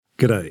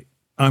G'day,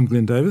 I'm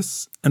Glenn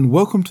Davis, and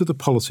welcome to The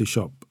Policy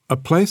Shop, a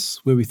place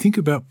where we think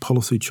about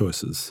policy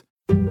choices.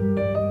 How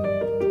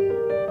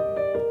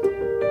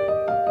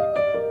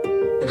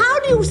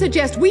do you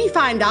suggest we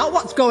find out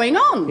what's going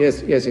on?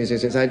 Yes.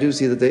 I do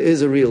see that there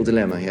is a real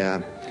dilemma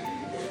here.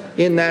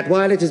 In that,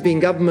 while it has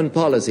been government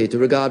policy to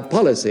regard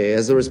policy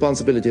as the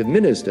responsibility of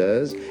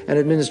ministers and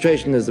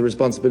administration as the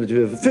responsibility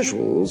of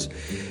officials,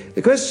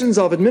 the questions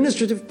of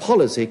administrative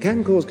policy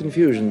can cause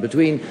confusion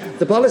between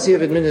the policy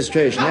of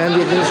administration and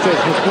the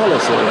administration of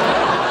policy,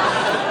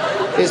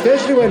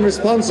 especially when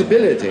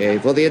responsibility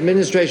for the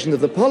administration of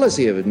the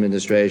policy of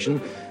administration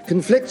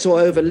conflicts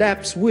or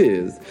overlaps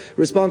with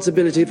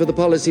responsibility for the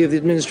policy of the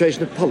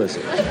administration of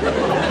policy.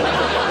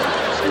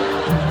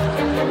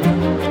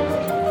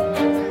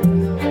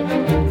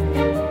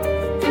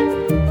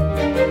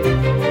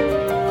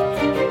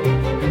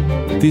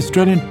 The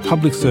Australian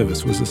Public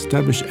Service was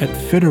established at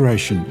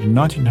Federation in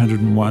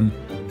 1901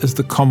 as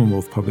the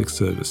Commonwealth Public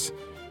Service.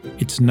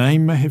 Its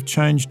name may have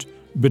changed,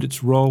 but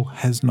its role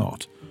has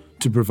not,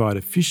 to provide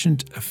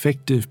efficient,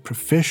 effective,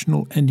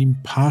 professional and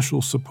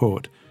impartial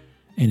support.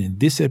 And in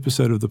this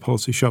episode of The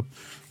Policy Shop,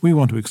 we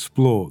want to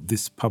explore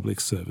this public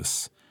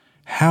service.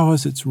 How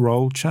has its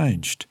role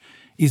changed?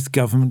 Is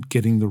government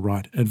getting the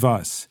right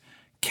advice?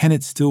 Can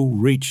it still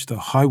reach the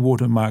high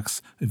water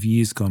marks of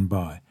years gone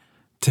by?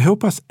 To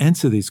help us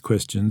answer these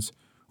questions,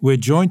 we're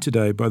joined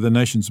today by the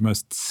nation's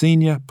most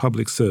senior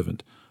public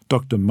servant,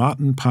 Dr.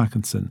 Martin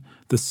Parkinson,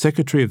 the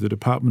Secretary of the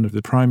Department of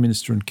the Prime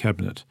Minister and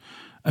Cabinet.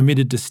 Amid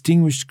a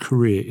distinguished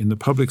career in the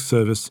public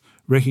service,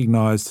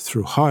 recognised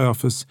through high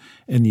office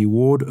and the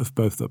award of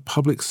both the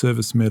Public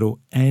Service Medal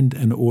and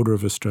an Order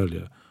of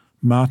Australia.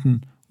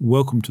 Martin,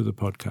 welcome to the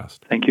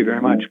podcast. Thank you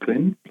very much,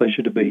 Glenn.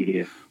 Pleasure to be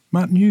here.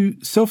 Martin, you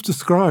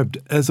self-described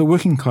as a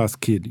working-class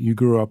kid. You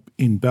grew up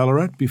in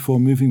Ballarat before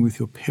moving with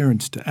your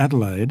parents to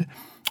Adelaide,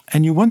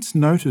 and you once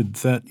noted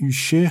that you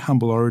share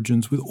humble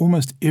origins with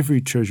almost every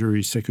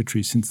Treasury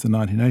Secretary since the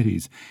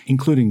 1980s,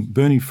 including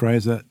Bernie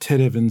Fraser, Ted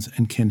Evans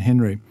and Ken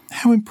Henry.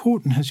 How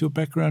important has your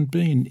background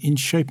been in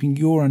shaping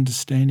your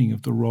understanding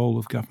of the role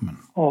of government?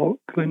 Oh,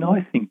 Glenn,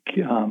 I think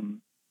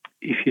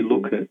if you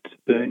look at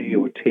Bernie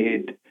or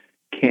Ted,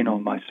 Ken or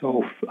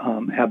myself,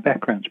 our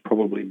background's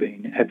probably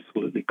been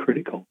absolutely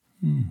critical.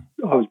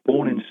 I was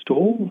born in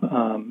Stawell,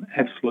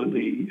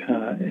 absolutely,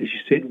 as you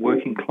said,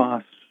 working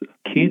class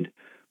kid.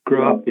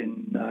 Grew up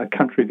in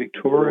country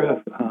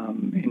Victoria,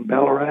 in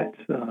Ballarat,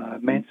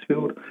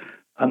 Mansfield,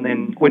 and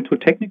then went to a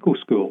technical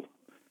school.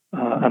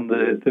 And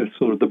the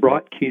sort of the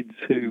bright kids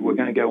who were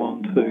going to go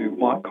on to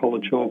white collar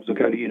jobs or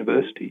go to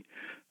university,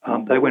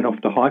 they went off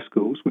to high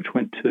schools, which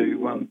went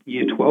to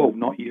year 12,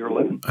 not year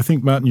 11. I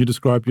think, Martin, you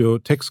described your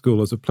tech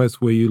school as a place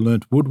where you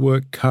learnt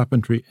woodwork,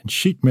 carpentry and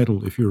sheet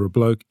metal if you're a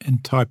bloke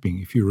and typing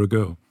if you're a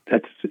girl.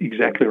 That's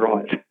exactly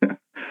right.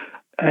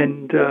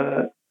 And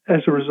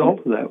as a result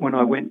of that, when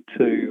I went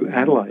to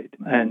Adelaide,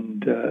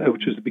 and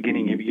which was the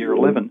beginning of year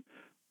 11,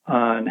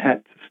 and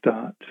had to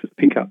start to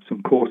pick up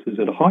some courses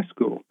at a high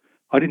school,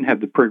 I didn't have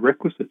the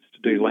prerequisites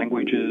to do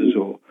languages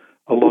or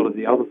a lot of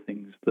the other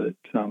things that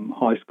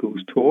high schools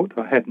taught.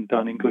 I hadn't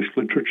done English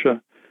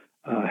literature,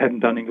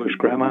 hadn't done English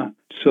grammar.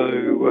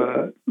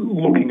 So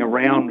looking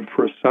around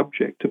for a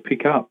subject to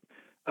pick up,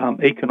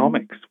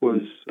 economics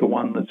was the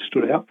one that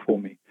stood out for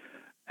me.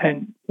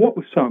 And what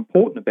was so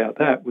important about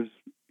that was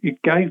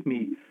it gave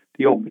me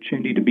the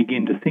opportunity to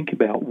begin to think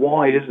about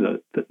why is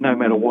it that no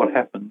matter what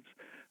happens,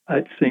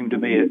 it seemed to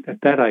me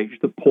at that age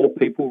that poor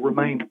people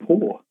remained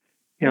poor.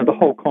 You know, the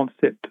whole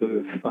concept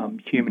of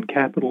human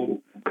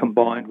capital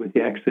combined with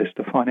the access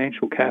to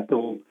financial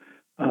capital,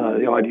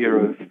 the idea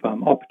of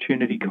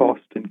opportunity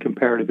cost and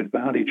comparative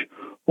advantage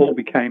all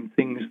became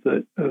things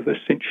that have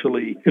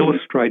essentially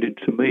illustrated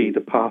to me the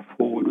path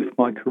forward with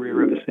my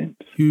career ever since.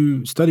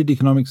 You studied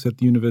economics at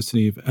the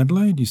University of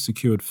Adelaide. You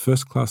secured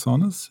first-class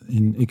honours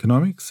in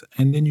economics,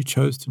 and then you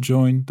chose to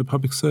join the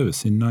public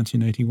service in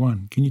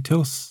 1981. Can you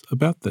tell us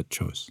about that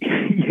choice?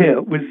 Yeah,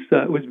 it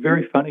was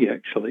very funny,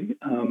 actually.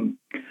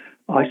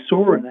 I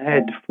saw an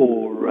ad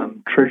for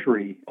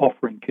Treasury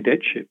offering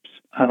cadetships,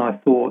 and I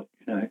thought,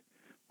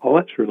 oh,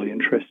 that's really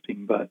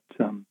interesting, but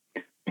a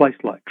place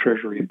like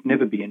Treasury would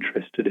never be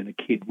interested in a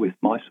kid with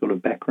my sort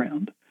of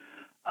background.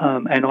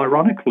 And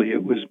ironically,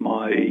 it was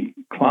my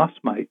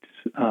classmates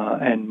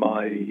and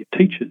my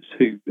teachers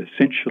who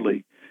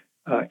essentially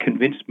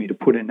convinced me to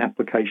put in an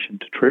application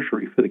to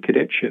Treasury for the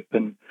cadetship.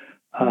 And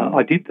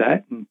I did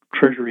that, and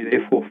Treasury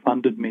therefore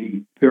funded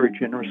me very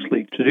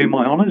generously to do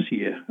my honours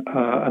year.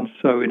 And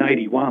so in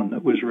 81,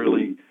 it was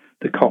really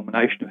the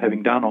culmination of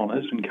having done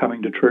honours and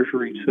coming to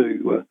Treasury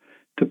to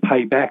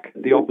pay back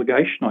the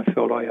obligation I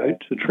felt I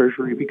owed to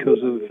Treasury because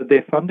of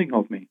their funding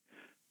of me.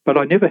 But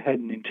I never had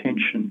an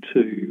intention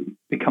to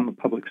become a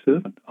public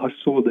servant. I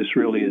saw this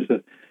really as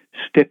a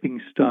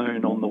stepping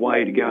stone on the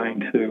way to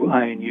going to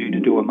ANU to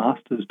do a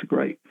master's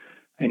degree.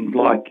 And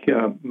like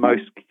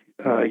most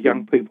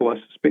young people, I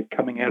suspect,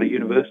 coming out of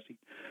university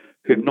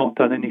who've not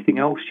done anything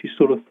else, you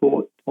sort of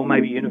thought, well,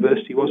 maybe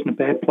university wasn't a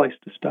bad place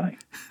to stay.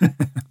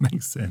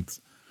 Makes sense.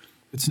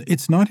 It's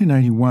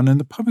 1981, and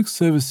the public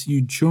service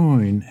you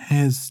join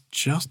has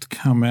just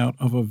come out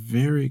of a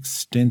very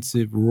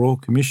extensive Royal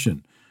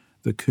Commission,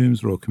 the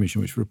Coombs Royal Commission,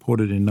 which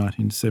reported in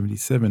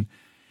 1977.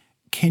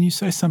 Can you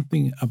say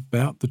something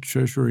about the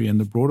Treasury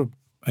and the broader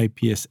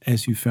APS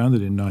as you found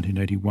it in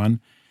 1981?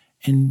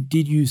 And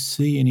did you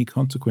see any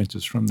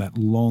consequences from that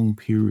long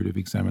period of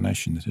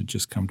examination that had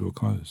just come to a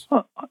close?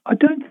 I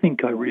don't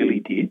think I really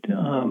did.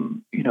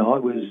 I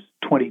was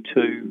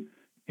 22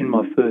 in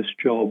my first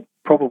job,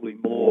 probably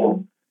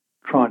more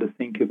trying to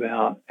think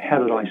about how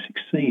did I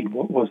succeed?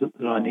 What was it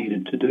that I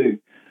needed to do?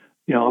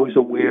 I was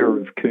aware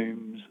of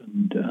Coombs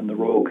and the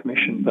Royal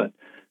Commission, but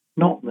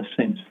not in the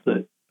sense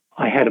that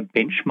I had a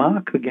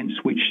benchmark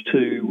against which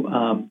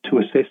to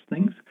assess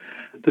things.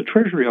 The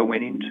Treasury I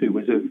went into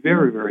was a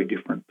very, very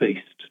different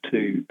beast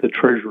to the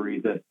Treasury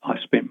that I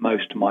spent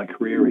most of my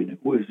career in. It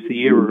was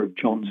the era of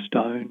John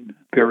Stone,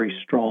 very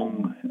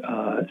strong,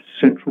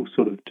 central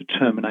sort of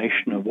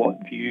determination of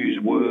what views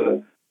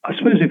were. I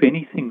suppose, if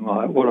anything,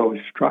 what I was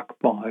struck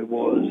by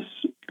was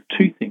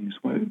two things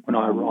when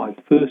I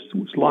arrived. First, it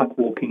was like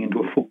walking into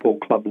a football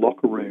club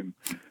locker room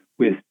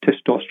with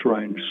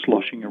testosterone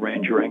sloshing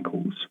around your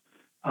ankles.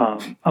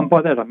 And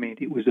by that I mean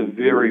it was a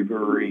very,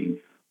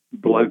 very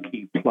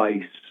blokey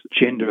place.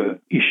 Gender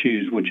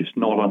issues were just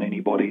not on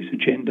anybody's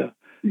agenda.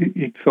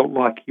 It felt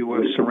like you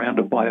were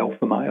surrounded by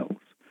alpha males.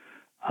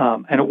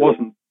 And it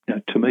wasn't,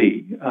 to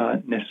me,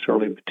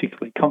 necessarily a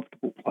particularly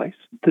comfortable place.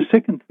 The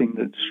second thing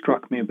that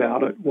struck me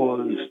about it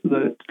was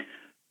that,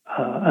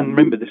 and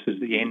remember this is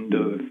the end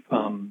of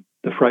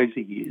the Fraser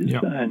years,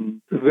 yep,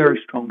 and a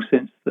very strong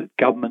sense that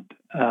government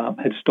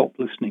had stopped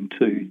listening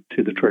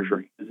to the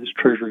Treasury. This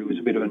Treasury was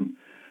a bit of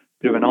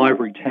an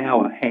ivory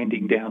tower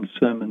handing down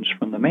sermons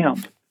from the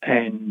Mount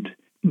and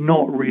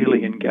not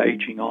really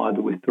engaging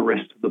either with the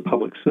rest of the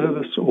public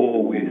service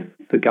or with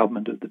the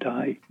government of the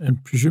day.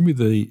 And presumably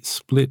the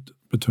split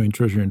between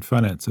Treasury and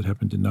Finance that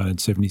happened in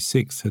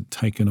 1976 had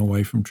taken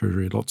away from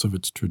Treasury lots of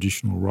its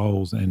traditional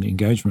roles and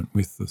engagement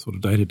with the sort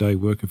of day-to-day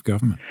work of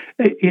government.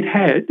 It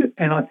had,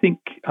 and I think,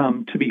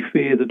 to be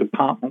fair, the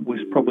department was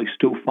probably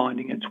still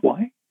finding its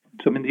way.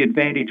 So, the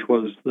advantage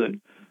was that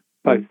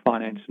both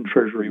Finance and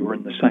Treasury were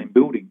in the same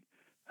building,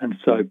 and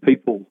so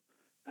people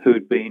who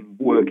had been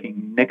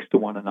working next to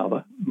one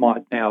another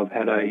might now have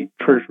had a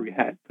Treasury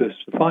hat versus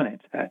a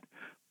Finance hat,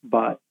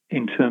 but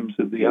in terms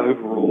of the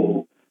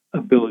overall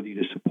ability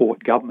to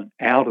support government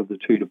out of the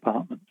two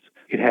departments,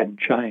 it hadn't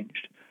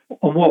changed.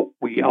 And what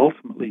we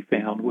ultimately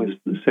found was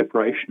the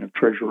separation of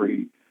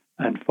Treasury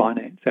and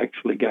Finance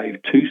actually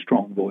gave two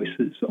strong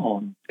voices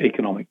on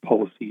economic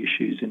policy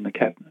issues in the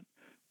Cabinet,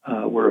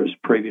 whereas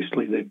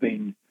previously they'd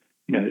been,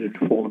 it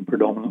had fallen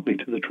predominantly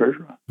to the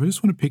Treasurer. I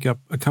just want to pick up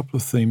a couple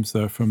of themes,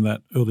 though, from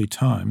that early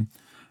time.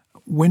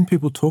 When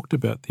people talked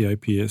about the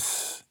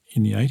APS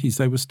in the 80s,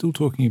 they were still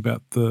talking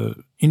about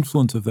the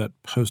influence of that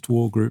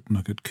post-war group,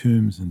 like at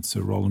Coombs and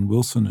Sir Roland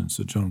Wilson and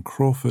Sir John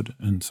Crawford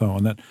and so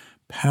on, that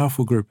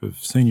powerful group of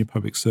senior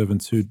public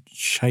servants who'd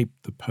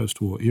shaped the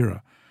post-war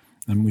era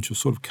and which was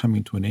sort of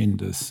coming to an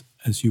end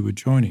as you were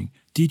joining.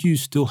 Did you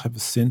still have a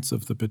sense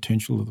of the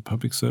potential of the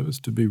public service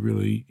to be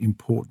really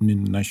important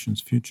in the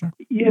nation's future?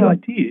 Yeah, I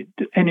did.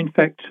 And in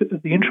fact,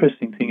 the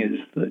interesting thing is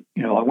that,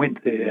 I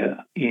went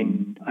there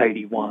in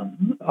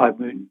 81. I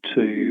moved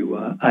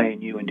to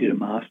ANU and did a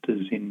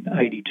master's in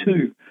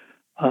 82.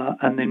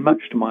 And then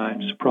much to my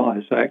own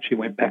surprise, I actually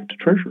went back to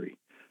Treasury.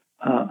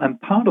 And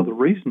part of the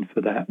reason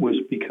for that was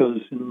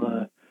because in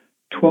the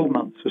 12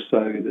 months or so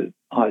that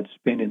I'd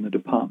spent in the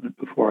department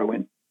before I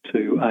went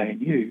to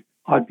ANU,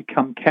 I'd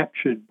become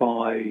captured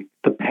by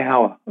the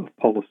power of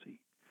policy,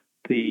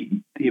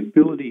 the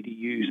ability to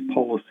use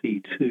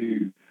policy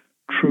to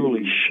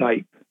truly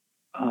shape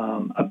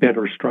a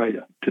better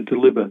Australia, to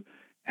deliver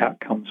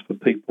outcomes for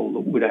people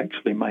that would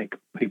actually make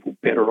people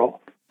better off.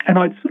 And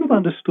I'd sort of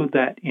understood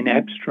that in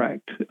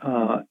abstract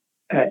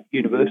at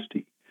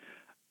university.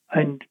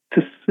 And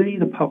to see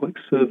the public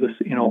service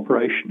in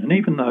operation, and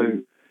even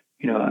though,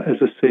 as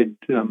I said,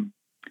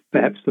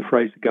 perhaps the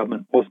Fraser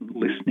government wasn't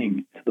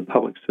listening to the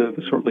public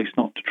service, or at least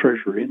not to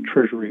Treasury, and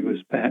Treasury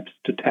was perhaps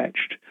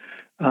detached,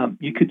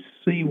 you could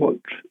see what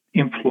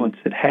influence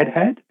it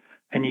had,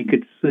 and you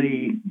could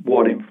see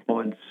what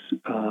influence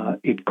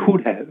it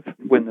could have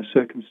when the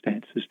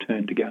circumstances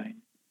turned again.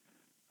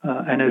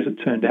 And as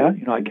it turned out,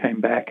 I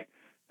came back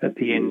at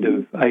the end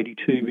of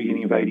 82,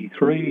 beginning of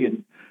 83,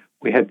 and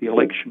we had the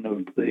election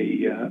of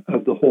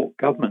the Hawke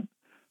government.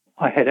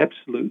 I had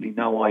absolutely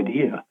no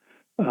idea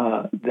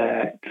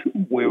that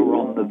we were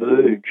on the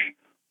verge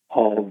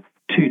of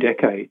 2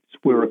 decades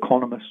where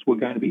economists were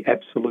going to be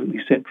absolutely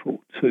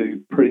central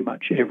to pretty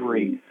much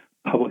every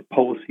public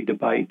policy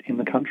debate in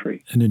the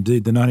country. And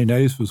indeed, the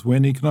 1980s was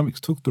when economics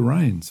took the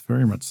reins,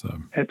 very much so.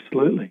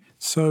 Absolutely.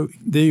 So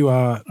there you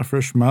are, a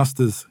fresh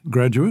master's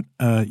graduate.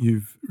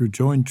 You've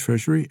rejoined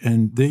Treasury,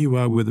 and there you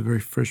are with a very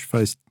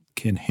fresh-faced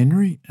Ken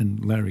Henry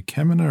and Larry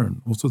Kavanagh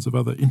and all sorts of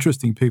other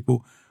interesting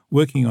people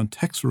working on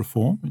tax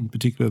reform, in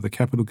particular the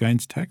capital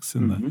gains tax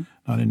in the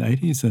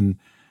 1980s, and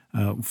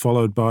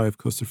followed by, of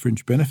course, the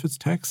fringe benefits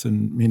tax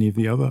and many of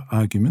the other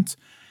arguments.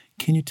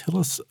 Can you tell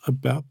us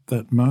about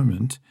that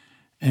moment?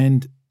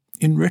 And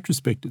in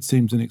retrospect, it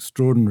seems an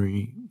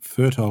extraordinary,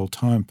 fertile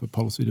time for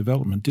policy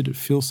development. Did it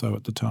feel so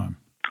at the time?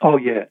 Oh,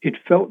 yeah. It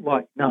felt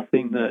like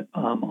nothing that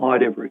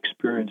I'd ever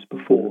experienced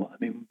before.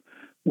 I mean,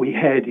 we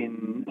had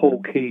in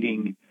Paul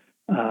Keating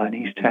and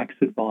his tax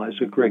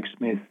advisor, Greg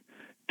Smith,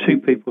 two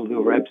people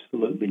who were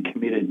absolutely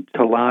committed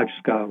to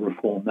large-scale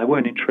reform. They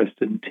weren't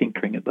interested in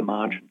tinkering at the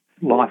margin.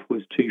 Life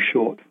was too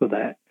short for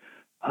that.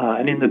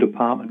 And in the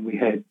department, we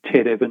had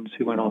Ted Evans,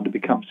 who went on to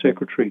become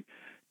secretary,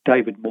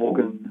 David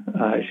Morgan,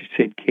 as you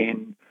said,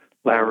 Ken,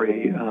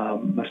 Larry,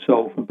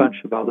 myself, a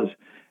bunch of others.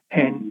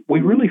 And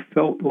we really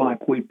felt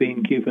like we'd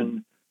been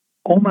given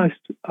almost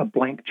a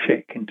blank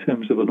check in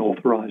terms of an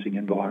authorising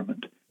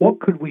environment.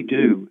 What could we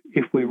do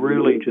if we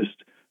really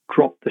just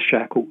dropped the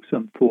shackles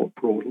and thought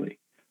broadly?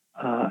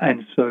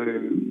 And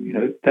so,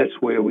 that's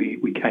where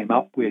we came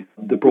up with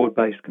the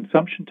broad-based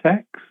consumption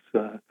tax,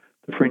 the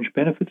fringe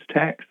benefits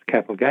tax,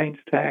 capital gains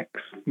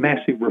tax,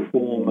 massive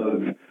reform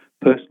of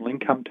personal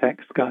income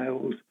tax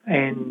scales,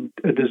 and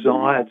a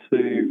desire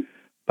to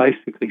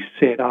basically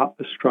set up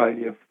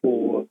Australia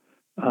for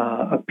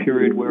a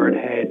period where it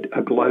had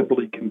a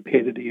globally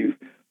competitive,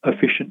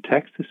 efficient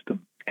tax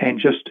system, and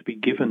just to be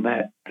given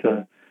that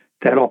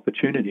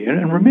opportunity.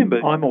 And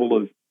remember, I'm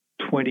all of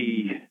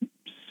 26,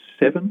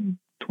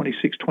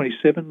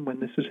 27 when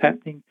this is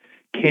happening.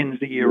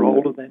 Ken's a year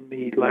older than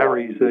me.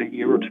 Larry's a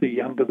year or two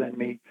younger than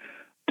me.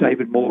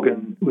 David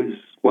Morgan was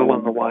well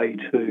on the way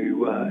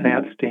to an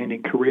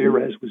outstanding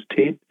career, as was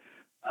Ted.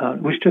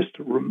 It was just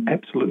an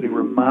absolutely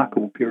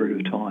remarkable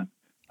period of time.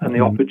 And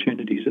the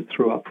opportunities it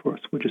threw up for us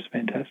were just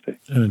fantastic.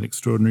 And an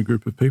extraordinary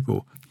group of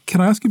people.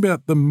 Can I ask you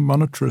about the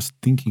monetarist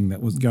thinking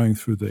that was going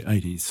through the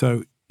 80s?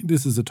 So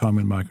this is a time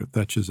when Margaret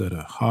Thatcher's at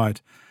her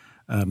height.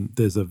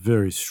 There's a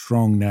very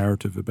strong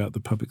narrative about the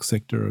public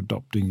sector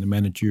adopting the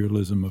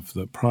managerialism of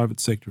the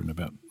private sector and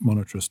about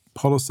monetarist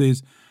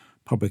policies.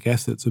 Public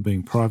assets are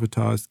being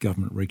privatised.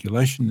 Government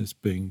regulation is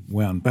being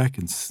wound back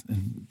and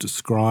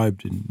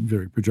described in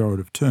very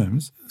pejorative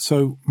terms.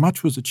 So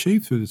much was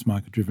achieved through this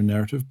market-driven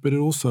narrative, but it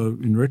also,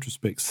 in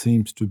retrospect,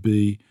 seems to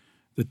be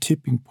the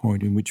tipping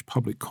point in which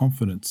public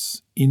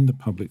confidence in the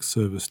public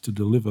service to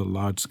deliver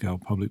large-scale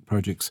public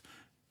projects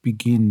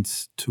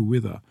begins to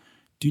wither.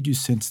 Did you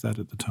sense that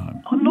at the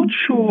time? I'm not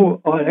sure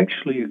I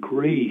actually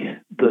agree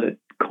that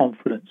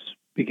confidence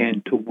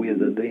began to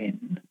wither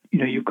then.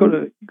 You've got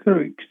to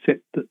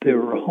accept that there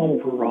are a whole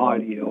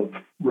variety of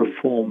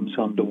reforms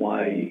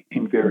underway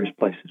in various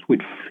places.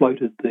 We'd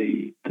floated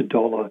the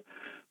dollar.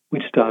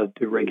 We'd started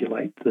to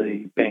regulate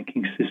the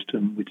banking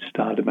system. We'd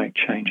started to make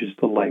changes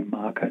to the labour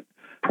market,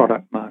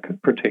 product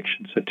market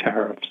protections, so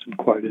tariffs and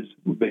quotas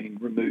were being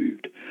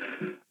removed.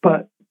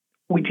 But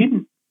we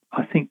didn't,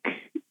 I think,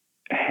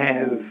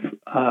 have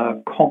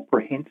a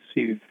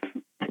comprehensive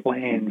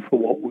plan for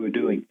what we were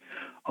doing.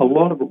 A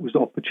lot of it was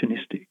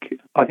opportunistic.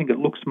 I think it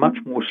looks much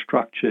more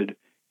structured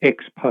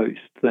ex post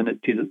than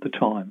it did at the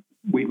time.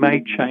 We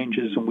made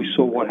changes and we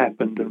saw what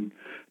happened, and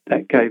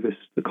that gave us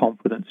the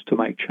confidence to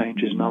make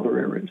changes in other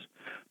areas.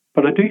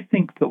 But I do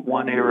think that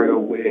one area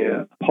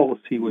where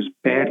policy was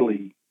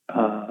badly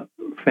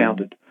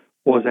founded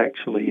was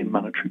actually in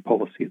monetary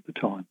policy at the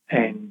time.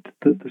 And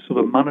the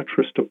sort of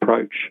monetarist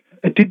approach,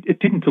 it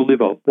didn't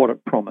deliver what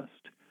it promised.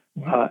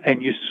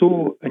 And you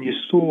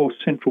saw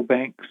central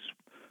banks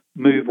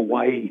move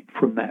away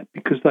from that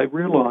because they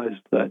realised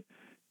that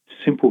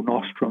simple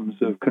nostrums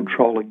of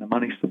controlling the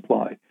money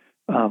supply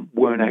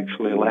weren't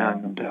actually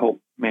allowing them to help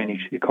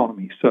manage the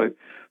economy. So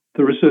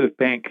the Reserve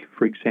Bank,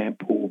 for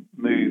example,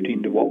 moved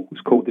into what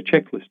was called the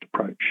checklist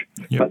approach.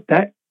 Yep. But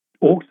that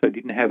also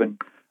didn't have an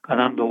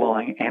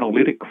underlying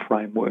analytic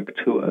framework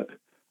to it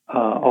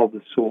of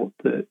the sort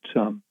that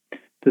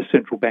the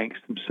central banks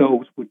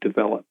themselves would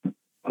develop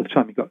by the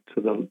time you got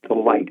to the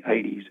late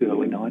 80s,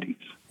 early 90s.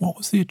 What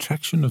was the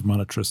attraction of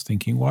monetarist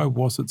thinking? Why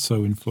was it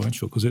so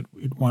influential? Because it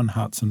won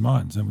hearts and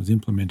minds and was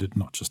implemented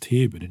not just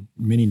here but in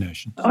many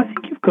nations. I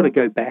think you've got to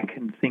go back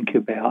and think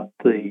about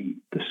the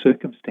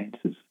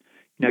circumstances.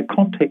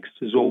 Context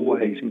is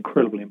always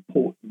incredibly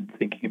important in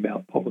thinking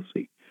about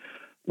policy.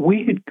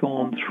 We had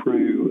gone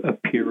through a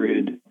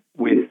period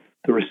with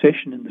the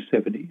recession in the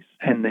 70s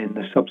and then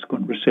the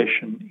subsequent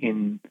recession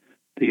in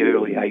the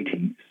early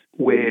 80s,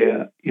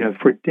 where,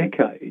 for a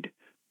decade,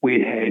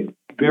 we had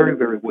very,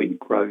 very weak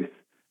growth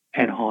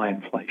and high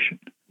inflation.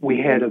 We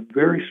had a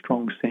very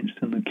strong sense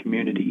in the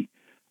community.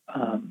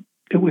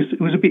 It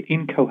was a bit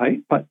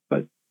inchoate, but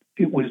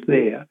it was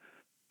there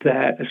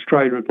that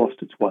Australia had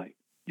lost its way.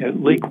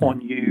 Lee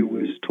Kuan Yew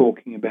was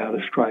talking about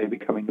Australia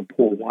becoming the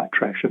poor white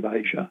trash of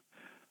Asia.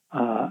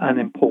 And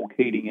then Paul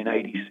Keating in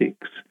 86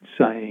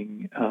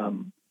 saying,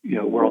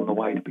 we're on the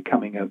way to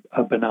becoming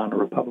a banana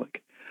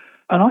republic.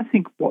 And I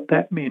think what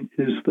that meant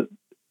is that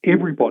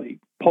everybody,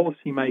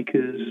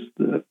 policymakers,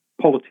 the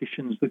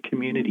politicians, the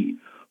community,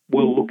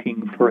 were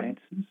looking for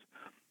answers.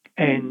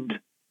 And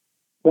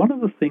one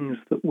of the things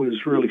that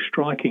was really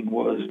striking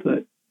was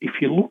that if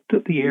you looked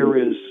at the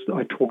areas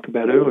I talked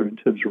about earlier in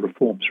terms of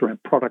reforms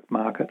around product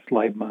markets,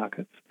 labour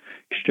markets,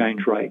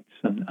 exchange rates,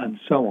 and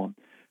so on,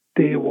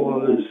 there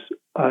was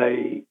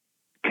a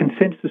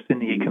consensus in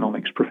the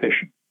economics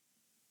profession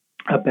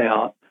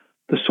about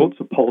the sorts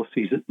of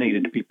policies that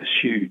needed to be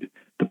pursued.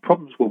 The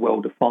problems were well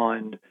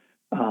defined,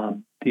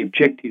 the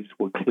objectives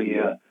were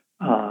clear,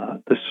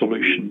 the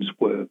solutions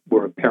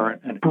were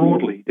apparent, and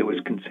broadly there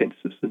was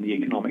consensus in the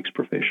economics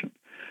profession.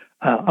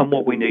 And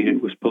what we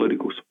needed was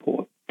political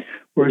support.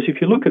 Whereas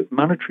if you look at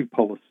monetary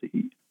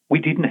policy, we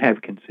didn't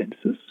have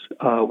consensus.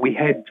 We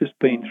had just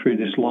been through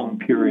this long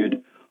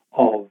period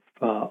of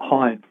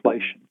high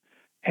inflation,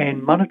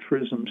 and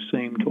monetarism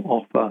seemed to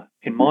offer,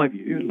 in my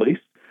view at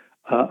least,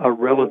 a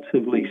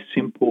relatively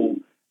simple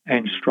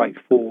and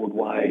straightforward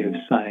way of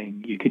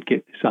saying you could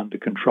get this under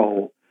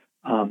control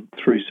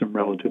through some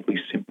relatively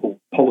simple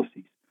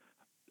policies.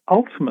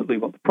 Ultimately,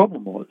 what the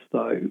problem was,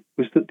 though,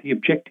 was that the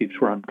objectives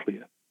were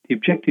unclear. The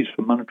objectives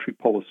for monetary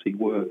policy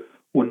were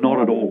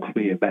not at all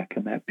clear back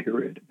in that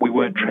period. We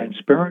weren't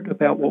transparent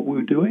about what we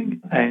were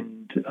doing,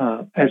 and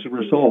as a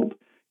result,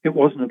 it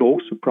wasn't at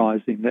all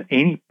surprising that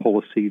any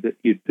policy that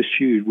you'd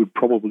pursued would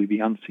probably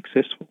be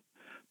unsuccessful.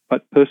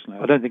 But personally,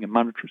 I don't think a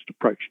monetarist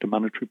approach to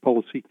monetary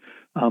policy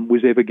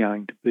was ever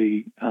going to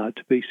be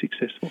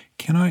successful.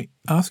 Can I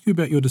ask you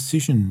about your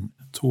decision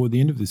toward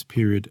the end of this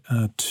period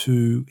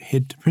to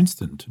head to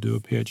Princeton to do a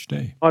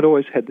PhD? I'd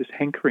always had this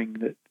hankering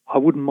that I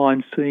wouldn't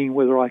mind seeing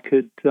whether I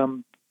could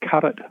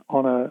cut it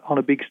on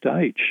a big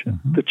stage.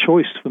 Mm-hmm. The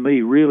choice for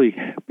me really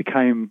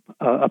became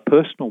a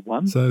personal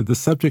one. So the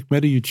subject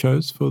matter you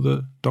chose for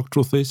the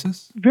doctoral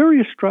thesis? Very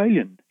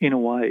Australian in a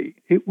way.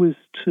 It was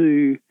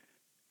to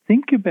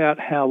think about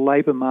how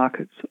labour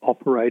markets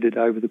operated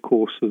over the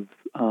course of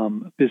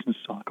a business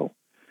cycle.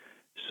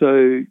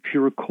 So if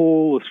you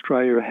recall,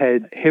 Australia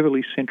had a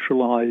heavily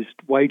centralised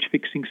wage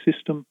fixing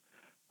system.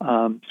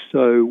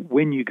 So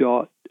when you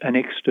got an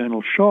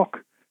external shock,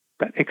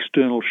 that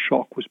external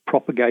shock was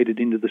propagated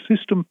into the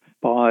system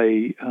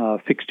by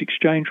fixed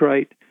exchange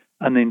rate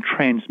and then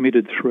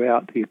transmitted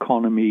throughout the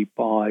economy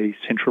by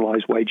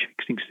centralised wage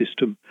fixing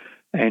system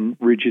and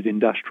rigid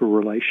industrial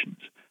relations.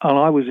 And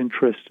I was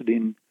interested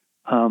in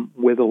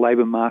whether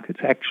labour markets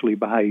actually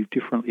behave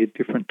differently at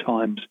different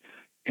times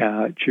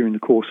during the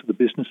course of the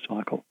business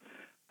cycle.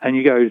 And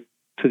you go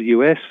to the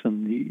US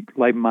and the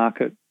labour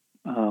market,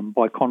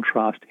 by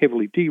contrast,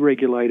 heavily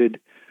deregulated.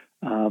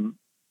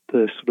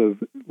 The sort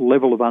of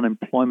level of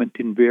unemployment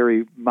didn't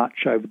vary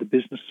much over the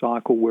business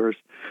cycle, whereas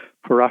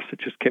for us it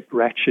just kept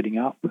ratcheting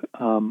up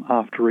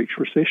after each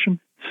recession.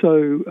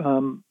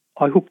 So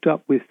I hooked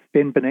up with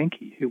Ben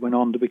Bernanke, who went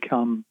on to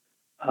become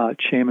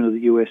chairman of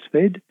the US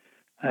Fed,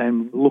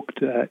 and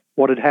looked at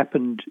what had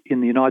happened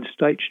in the United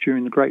States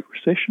during the Great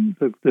Recession,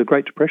 the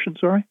Great Depression,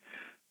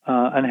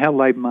 and how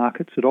labour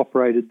markets had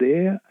operated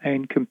there,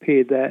 and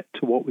compared that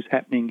to what was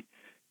happening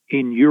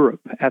in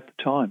Europe at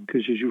the time.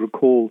 Because as you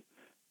recall,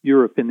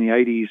 Europe in the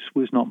 80s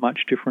was not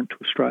much different to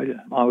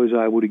Australia. I was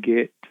able to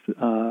get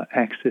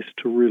access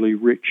to really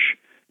rich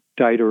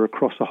data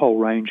across a whole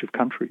range of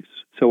countries.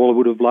 So while I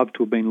would have loved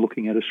to have been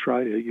looking at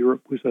Australia,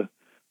 Europe was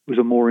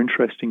a more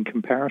interesting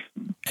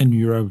comparison. And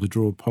you were able to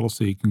draw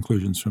policy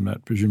conclusions from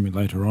that, presumably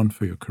later on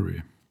for your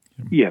career.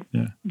 Yeah.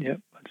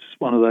 It's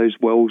one of those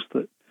wells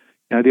that,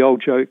 the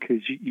old joke, as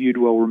you'd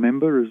well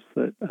remember, is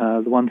that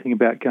the one thing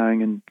about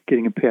going and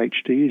getting a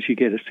PhD is you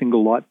get a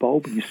single light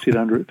bulb and you sit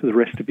under it for the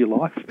rest of your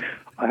life.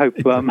 I hope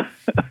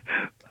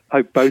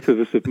hope both of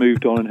us have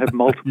moved on and have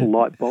multiple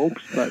light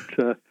bulbs,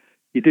 but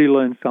you do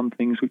learn some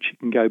things which you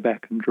can go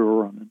back and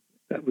draw on, and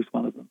that was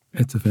one of them.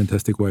 It's a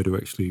fantastic way to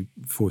actually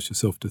force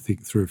yourself to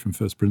think through from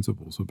first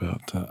principles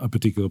about a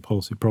particular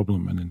policy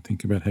problem and then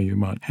think about how you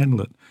might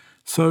handle it.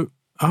 So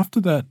after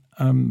that,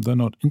 though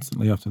not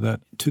instantly after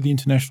that, to the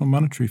International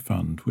Monetary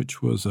Fund,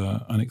 which was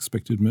an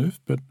unexpected move,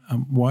 but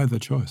why the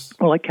choice?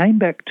 Well, I came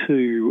back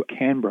to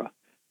Canberra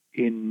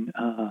in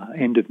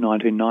end of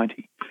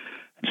 1990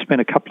 and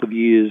spent a couple of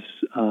years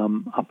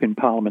up in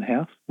Parliament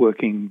House,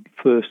 working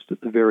first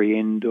at the very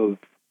end of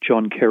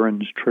John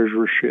Kerrin's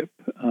treasurership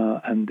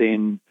and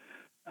then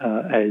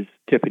as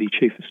Deputy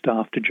Chief of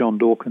Staff to John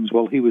Dawkins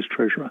while he was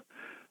Treasurer.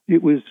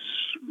 It was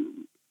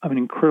an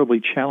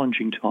incredibly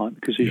challenging time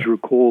because, as you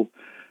recall,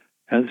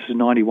 this is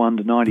 91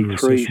 to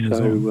 93,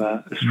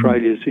 so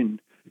Australia's in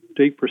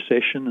deep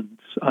recession and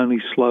it's only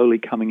slowly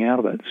coming out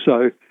of it.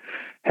 So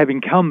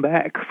having come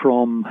back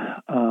from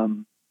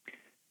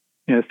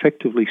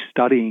effectively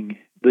studying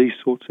these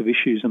sorts of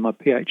issues in my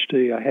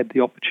PhD, I had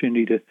the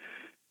opportunity to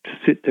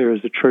sit there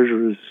as the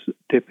Treasurer's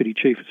Deputy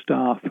Chief of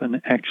Staff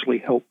and actually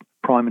help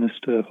Prime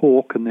Minister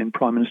Hawke and then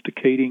Prime Minister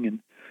Keating and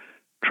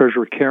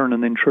Treasurer Kerrin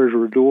and then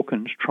Treasurer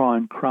Dawkins try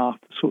and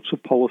craft the sorts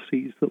of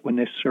policies that were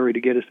necessary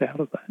to get us out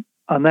of that.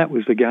 And that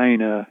was,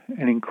 again,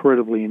 an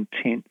incredibly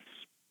intense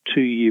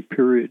 2-year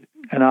period.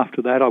 And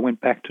after that, I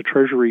went back to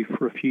Treasury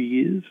for a few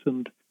years.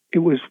 And it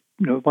was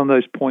one of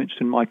those points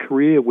in my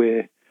career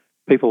where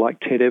people like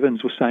Ted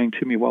Evans were saying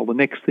to me, well, the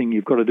next thing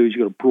you've got to do is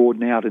you've got to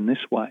broaden out in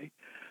this way.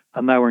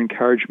 And they were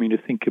encouraging me to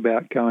think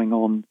about going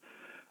on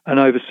an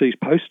overseas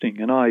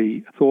posting. And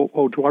I thought,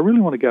 well, do I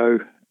really want to go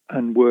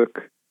and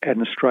work at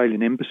an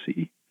Australian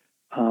embassy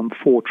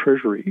for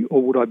Treasury,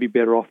 or would I be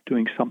better off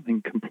doing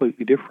something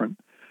completely different?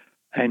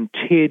 And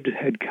Ted Evans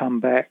had come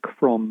back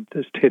from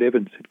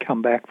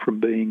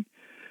being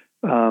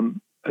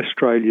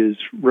Australia's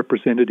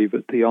representative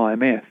at the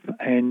IMF,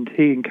 and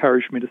he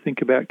encouraged me to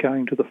think about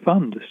going to the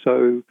fund.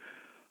 So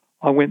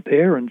I went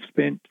there and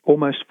spent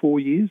almost 4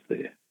 years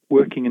there,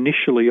 working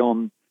initially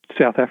on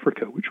South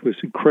Africa, which was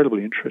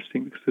incredibly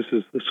interesting because this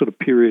is the sort of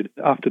period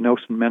after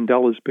Nelson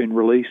Mandela's been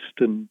released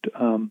and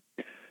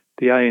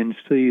the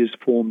ANC has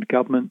formed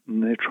government,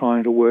 and they're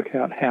trying to work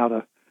out how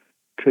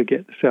to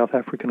get the South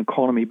African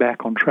economy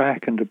back on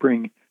track and to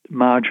bring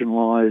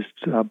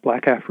marginalised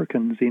black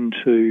Africans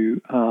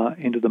into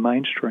the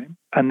mainstream.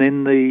 And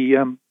then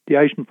the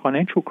Asian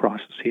financial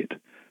crisis hit.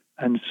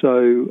 And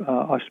so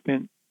I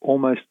spent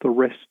almost the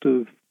rest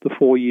of the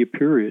 4-year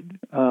period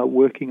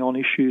working on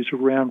issues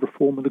around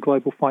reform of the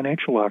global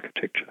financial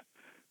architecture,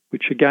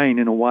 which again,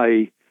 in a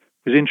way,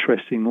 was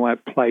interesting the way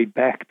it played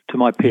back to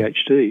my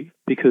PhD,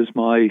 because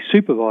my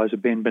supervisor,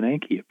 Ben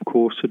Bernanke, of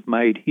course, had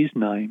made his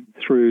name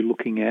through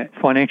looking at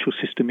financial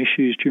system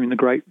issues during the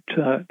Great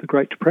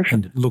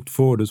Depression. And looked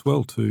forward as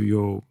well to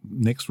your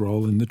next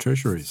role in the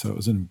Treasury, so it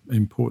was an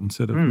important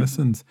set of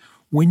lessons.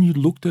 When you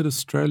looked at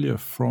Australia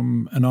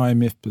from an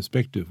IMF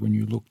perspective, when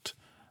you looked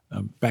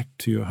back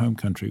to your home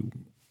country,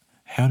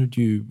 how did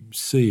you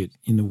see it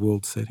in the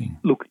world setting?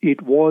 Look,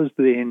 it was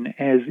then,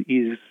 as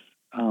is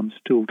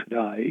still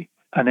today,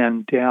 an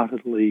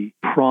undoubtedly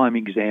prime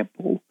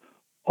example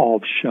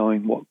of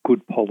showing what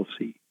good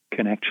policy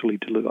can actually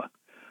deliver.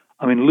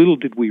 I mean, little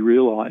did we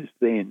realise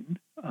then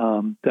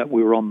that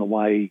we were on the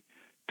way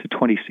to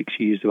 26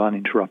 years of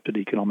uninterrupted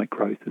economic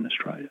growth in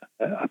Australia,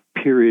 a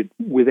period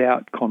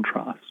without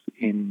contrast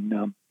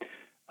in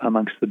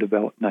amongst the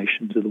developed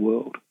nations of the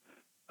world.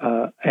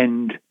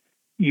 And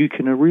you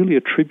can really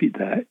attribute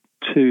that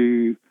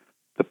to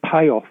the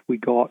payoff we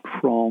got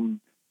from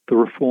the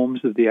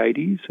reforms of the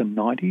 80s and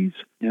 90s.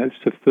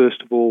 So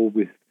first of all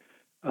with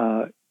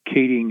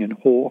Keating and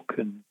Hawke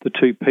and the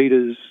two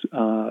Peters,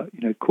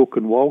 Cook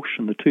and Walsh,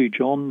 and the two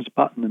Johns,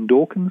 Button and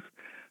Dawkins,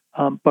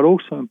 but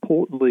also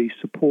importantly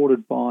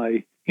supported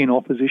by, in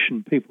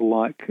opposition, people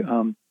like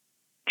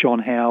John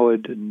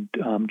Howard and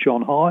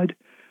John Hyde,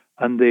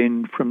 and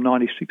then from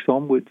 96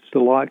 onwards, the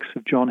likes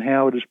of John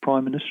Howard as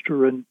Prime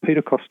Minister and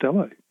Peter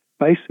Costello.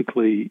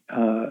 Basically,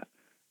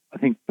 I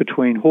think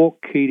between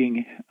Hawke,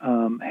 Keating,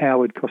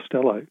 Howard,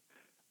 Costello,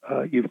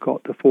 you've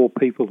got the four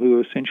people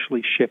who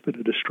essentially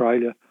shepherded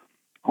Australia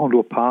onto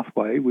a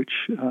pathway which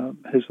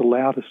has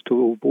allowed us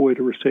to avoid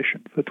a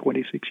recession for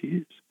 26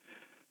 years.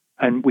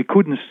 And we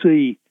couldn't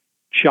see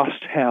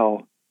just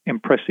how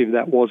impressive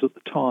that was at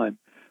the time,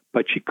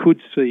 but you could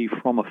see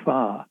from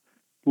afar,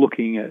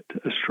 looking at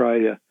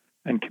Australia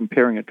and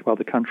comparing it to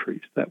other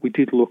countries, that we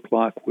did look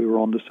like we were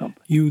onto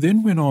something. You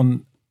then went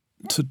on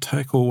to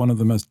tackle one of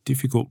the most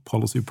difficult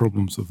policy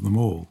problems of them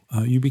all.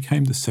 You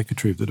became the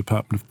Secretary of the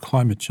Department of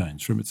Climate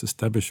Change from its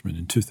establishment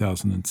in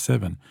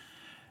 2007.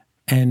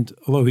 And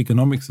although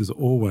economics is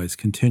always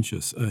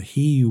contentious,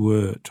 here you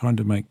were trying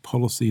to make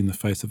policy in the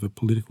face of a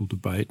political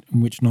debate in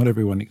which not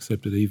everyone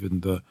accepted even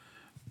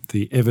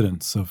the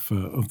evidence of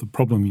the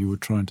problem you were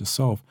trying to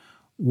solve.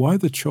 Why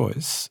the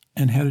choice,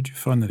 and how did you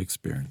find that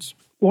experience?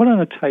 Why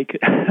don't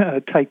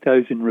I take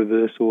those in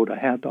reverse order?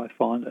 How did I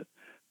find it?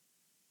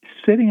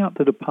 Setting up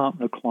the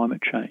Department of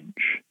Climate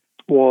Change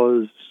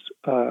was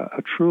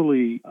a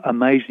truly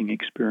amazing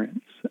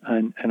experience,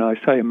 and I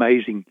say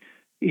amazing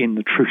in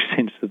the true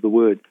sense of the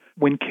word.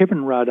 When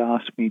Kevin Rudd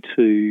asked me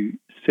to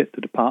set the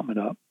department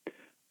up,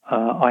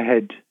 I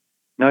had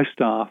no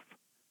staff,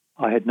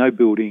 I had no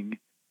building,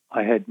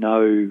 I had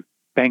no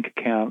bank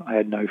account, I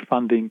had no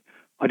funding,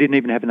 I didn't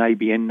even have an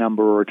ABN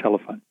number or a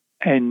telephone.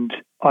 And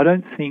I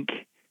don't think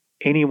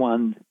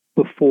anyone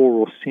before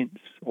or since,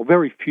 or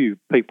very few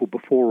people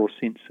before or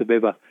since, have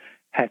ever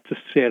had to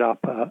set up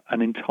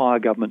an entire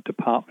government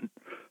department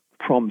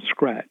from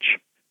scratch.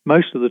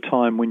 Most of the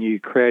time when you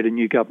create a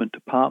new government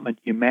department,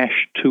 you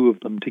mash two of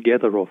them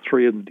together or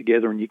three of them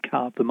together and you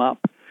carve them up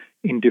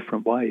in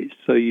different ways.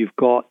 So you've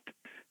got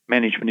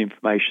management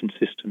information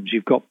systems,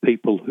 you've got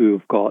people who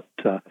have got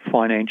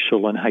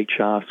financial and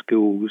HR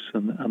skills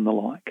and the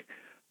like.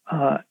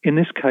 In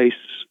this case,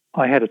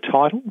 I had a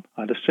title.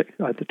 I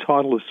had the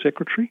title of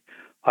Secretary.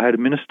 I had a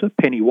minister,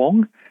 Penny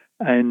Wong,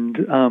 and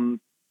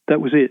that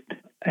was it.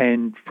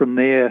 And from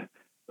there,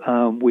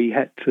 we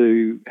had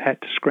to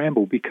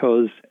scramble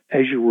because,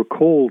 as you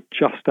recall,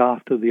 just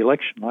after the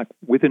election, like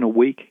within a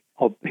week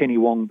of Penny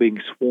Wong being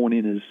sworn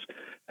in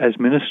as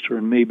minister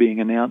and me being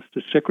announced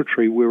as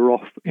secretary, we were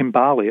off in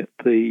Bali at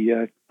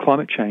the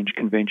Climate Change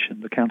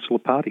Convention, the Council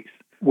of Parties,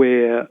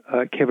 where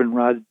Kevin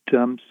Rudd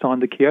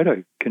signed the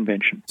Kyoto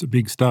Convention. It's a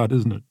big start,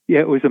 isn't it? Yeah,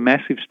 it was a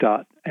massive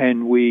start.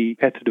 And we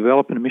had to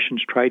develop an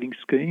emissions trading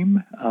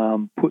scheme,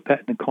 put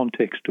that in the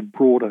context of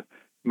broader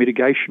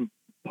mitigation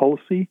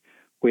policy.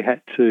 We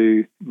had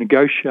to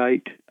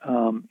negotiate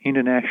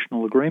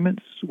international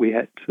agreements. We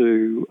had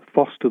to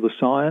foster the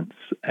science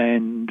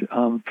and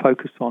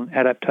focus on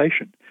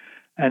adaptation.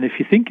 And if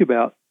you think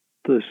about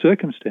the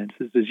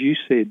circumstances, as you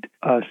said,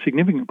 a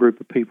significant group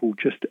of people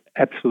just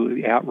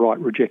absolutely outright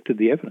rejected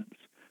the evidence,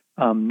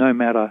 no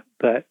matter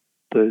that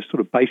the sort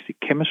of basic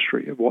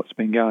chemistry of what's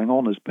been going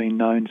on has been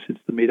known since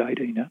the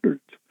mid-1800s.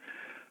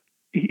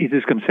 It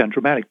is going to sound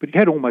dramatic, but you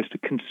had almost a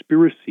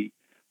conspiracy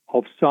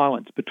of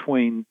silence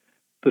between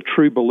the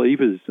true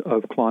believers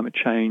of climate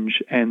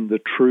change and the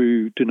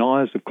true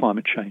deniers of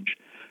climate change.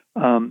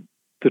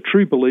 The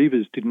true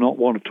believers did not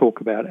want to talk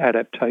about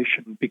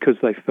adaptation because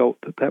they felt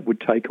that that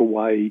would take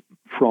away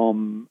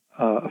from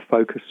a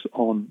focus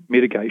on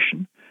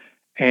mitigation.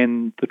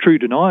 And the true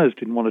deniers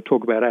didn't want to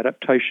talk about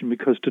adaptation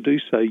because to do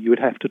so, you would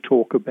have to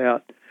talk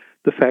about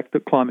the fact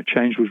that climate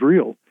change was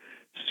real.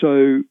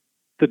 So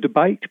the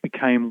debate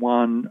became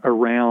one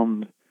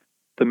around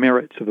the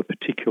merits of a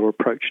particular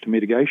approach to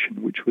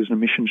mitigation, which was an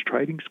emissions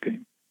trading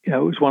scheme. You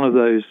know, it was one of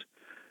those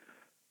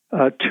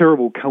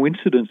terrible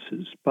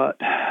coincidences, but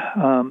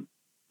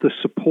the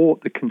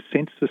support, the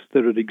consensus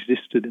that had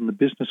existed in the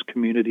business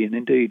community and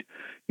indeed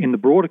in the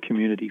broader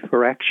community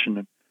for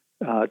action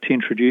to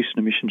introduce an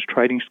emissions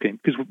trading scheme.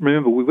 Because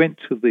remember, we went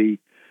to the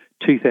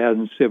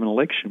 2007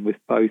 election with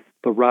both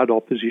the Rudd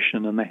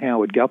opposition and the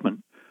Howard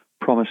government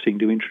promising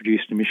to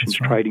introduce an emissions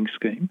trading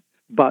scheme.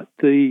 But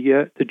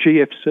the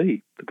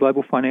GFC, the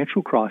global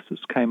financial crisis,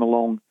 came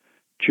along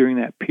during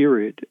that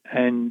period,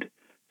 and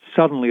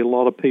suddenly a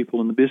lot of people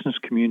in the business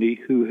community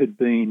who had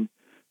been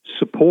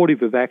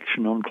supportive of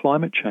action on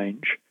climate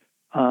change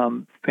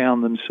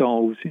found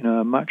themselves in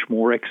a much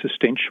more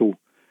existential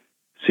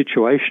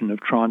situation of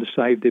trying to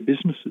save their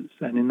businesses.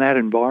 And in that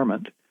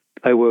environment,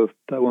 they were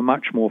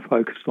much more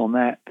focused on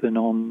that than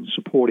on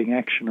supporting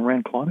action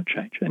around climate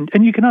change.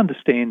 And you can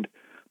understand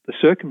the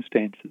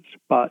circumstances,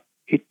 but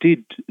it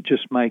did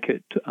just make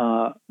it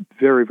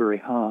very, very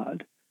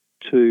hard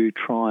to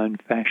try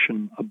and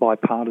fashion a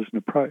bipartisan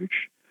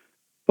approach.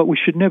 But we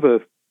should never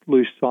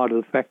lose sight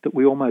of the fact that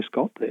we almost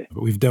got there.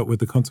 But we've dealt with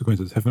the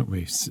consequences, haven't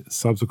we,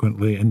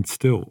 subsequently and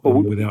still,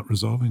 without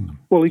resolving them?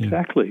 Well,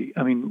 exactly.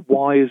 Yeah. I mean,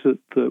 why is it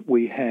that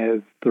we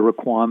have the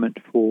requirement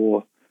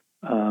for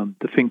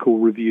the Finkel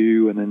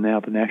review and then now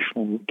the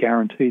national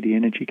guarantee, the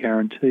energy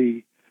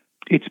guarantee?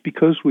 It's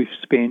because we've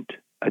spent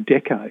a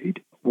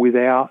decade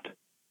without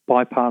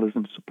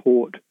bipartisan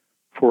support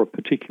for a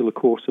particular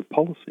course of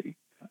policy.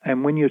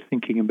 And when you're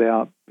thinking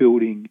about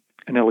building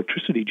an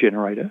electricity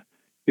generator,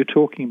 you're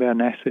talking about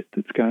an asset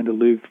that's going to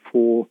live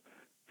for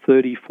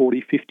 30,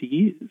 40, 50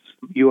 years.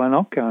 You are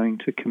not going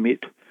to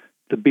commit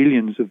the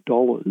billions of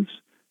dollars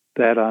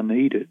that are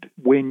needed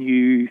when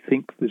you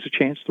think there's a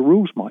chance the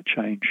rules might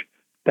change.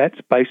 That's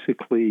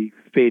basically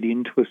fed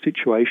into a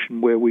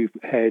situation where we've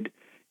had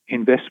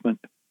investment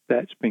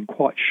that's been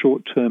quite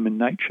short-term in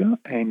nature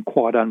and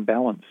quite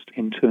unbalanced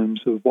in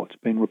terms of what's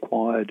been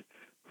required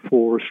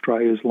for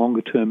Australia's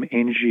longer-term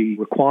energy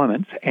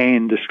requirements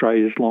and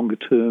Australia's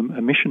longer-term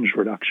emissions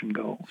reduction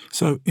goals.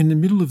 So in the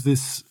middle of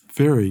this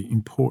very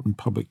important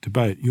public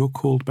debate, you're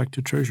called back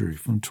to Treasury.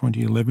 From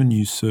 2011,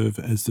 you serve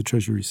as the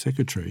Treasury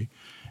Secretary,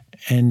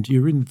 and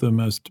you're in the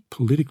most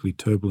politically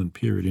turbulent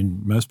period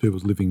in most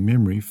people's living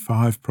memory,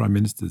 5 prime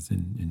ministers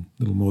in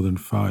little more than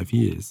 5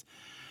 years.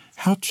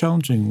 How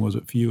challenging was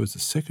it for you as a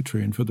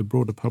secretary and for the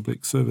broader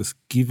public service,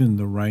 given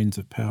the reins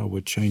of power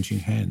were changing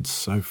hands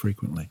so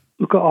frequently?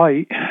 Look,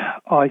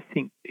 I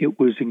think it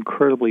was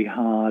incredibly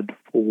hard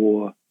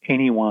for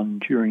anyone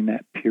during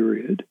that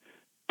period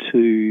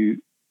to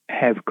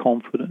have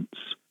confidence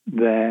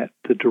that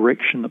the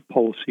direction that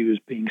policy was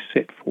being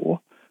set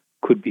for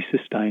could be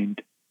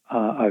sustained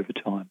over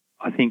time.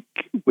 I think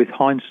with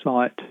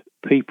hindsight,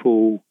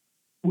 people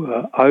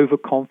were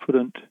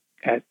overconfident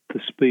at the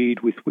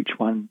speed with which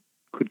one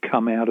could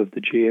come out of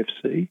the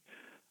GFC.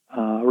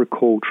 I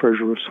recall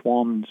Treasurer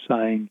Swan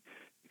saying,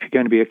 if you're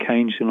going to be a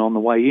Keynesian on the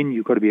way in,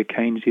 you've got to be a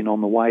Keynesian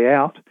on the way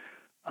out,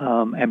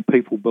 and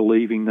people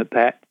believing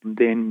that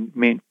then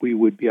meant we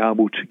would be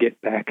able to get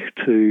back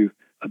to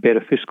a better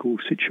fiscal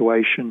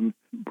situation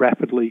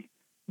rapidly,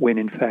 when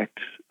in fact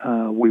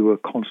we were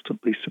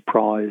constantly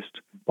surprised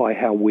by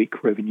how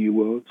weak revenue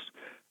was.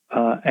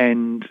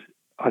 And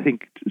I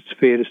think it's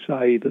fair to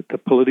say that the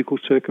political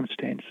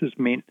circumstances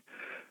meant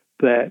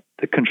that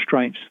the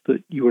constraints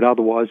that you would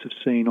otherwise have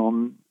seen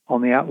on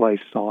the outlay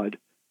side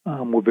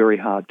were very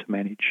hard to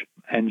manage.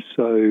 And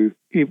so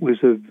it was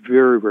a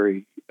very,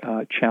 very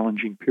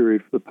challenging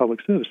period for the public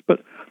service.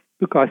 But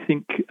look, I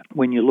think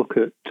when you look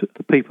at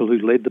the people who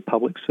led the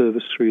public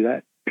service through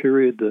that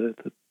period,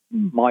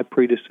 my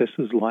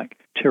predecessors like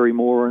Terry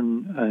Moore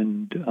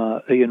and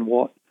Ian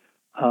Watt,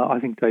 I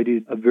think they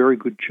did a very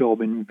good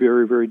job in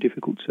very, very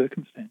difficult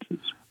circumstances.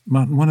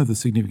 Martin, one of the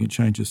significant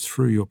changes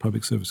through your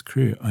public service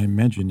career, I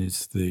imagine,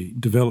 is the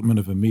development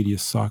of a media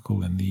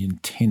cycle and the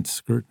intense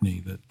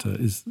scrutiny that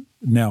is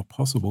now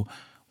possible.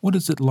 What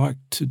is it like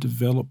to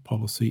develop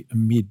policy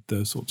amid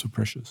those sorts of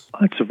pressures?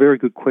 That's a very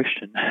good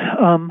question.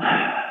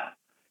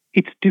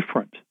 It's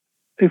different.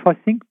 If I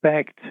think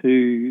back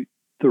to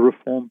the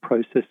reform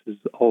processes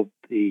of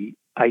the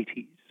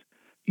 80s,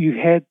 you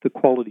had the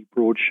quality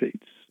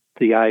broadsheets,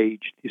 The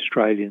Age, The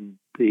Australian,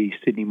 the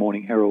Sydney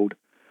Morning Herald,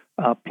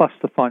 plus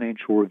the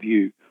Financial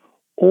Review,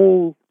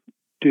 all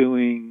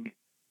doing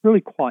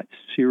really quite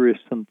serious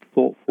and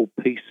thoughtful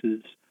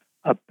pieces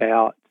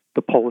about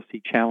the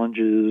policy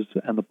challenges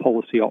and the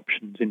policy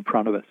options in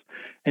front of us.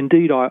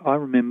 Indeed, I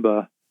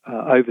remember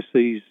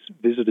overseas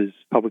visitors,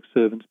 public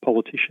servants,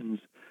 politicians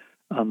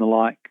and the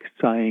like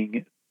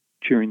saying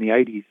during the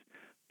 80s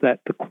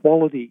that the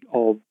quality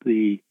of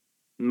the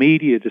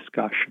media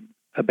discussion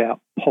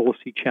about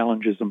policy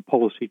challenges and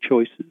policy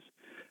choices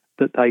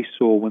that they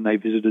saw when they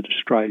visited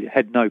Australia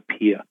had no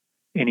peer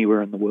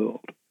anywhere in the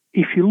world.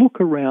 If you look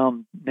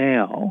around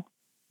now,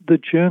 the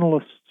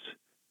journalists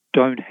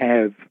don't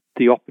have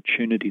the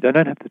opportunity, they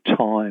don't have the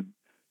time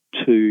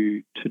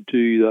to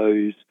do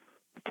those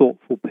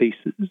thoughtful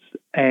pieces,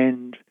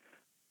 and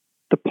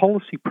the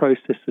policy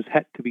processes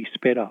had to be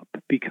sped up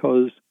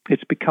because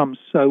it's become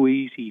so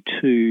easy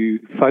to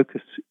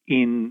focus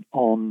in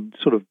on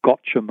sort of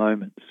gotcha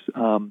moments.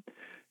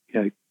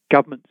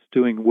 Government's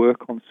doing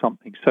work on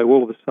something, so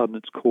all of a sudden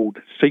it's called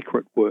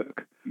secret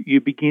work. You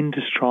begin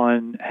to try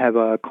and have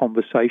a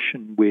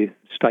conversation with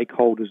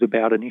stakeholders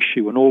about an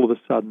issue, and all of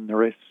a sudden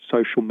there are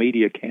social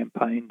media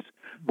campaigns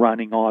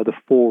running either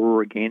for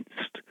or against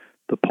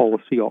the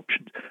policy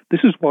options.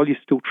 This is while you're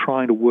still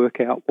trying to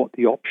work out what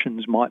the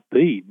options might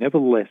be.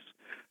 Nevertheless,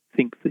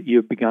 think that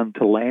you've begun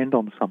to land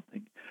on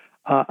something.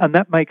 And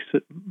that makes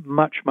it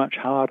much, much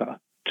harder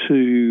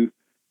to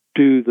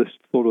do this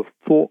sort of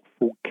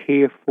thoughtful,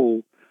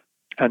 careful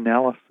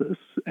analysis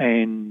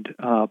and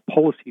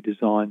policy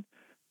design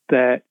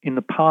that in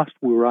the past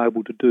we were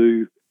able to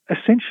do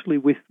essentially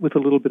with a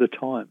little bit of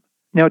time.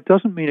 Now, it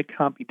doesn't mean it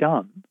can't be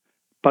done,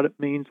 but it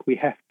means we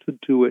have to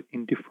do it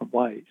in different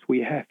ways.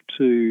 We have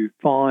to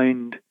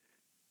find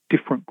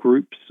different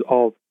groups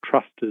of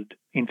trusted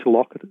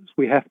interlocutors.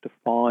 We have to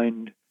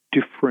find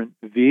different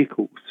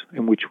vehicles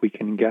in which we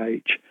can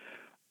engage.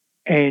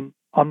 And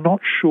I'm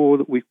not sure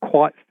that we've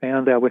quite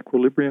found our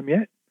equilibrium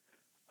yet.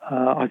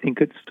 I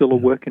think it's still a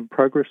work in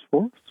progress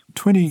for us.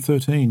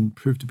 2013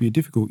 proved to be a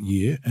difficult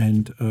year,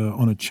 and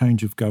on a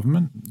change of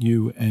government,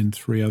 you and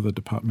 3 other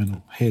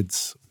departmental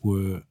heads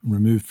were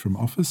removed from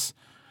office,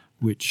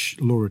 which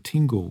Laura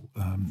Tingle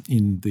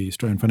in the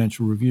Australian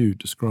Financial Review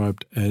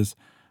described as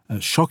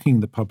shocking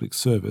the public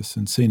service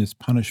and seen as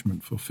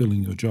punishment for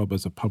filling your job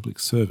as a public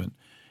servant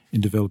in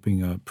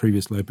developing a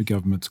previous Labor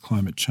government's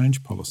climate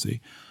change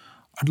policy.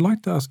 I'd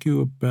like to ask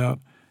you about,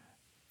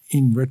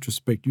 in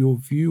retrospect, your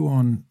view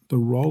on the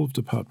role of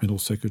departmental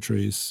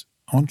secretaries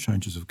on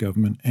changes of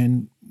government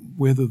and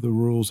whether the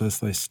rules as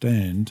they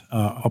stand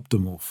are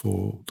optimal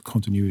for the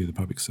continuity of the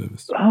public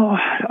service. Oh,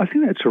 I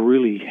think that's a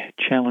really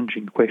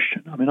challenging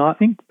question. I mean, I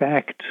think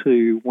back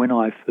to when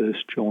I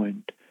first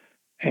joined,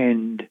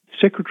 and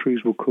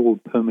secretaries were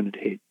called permanent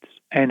heads,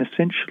 and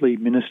essentially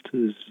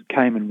ministers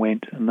came and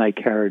went and they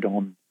carried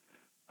on.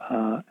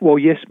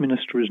 Yes,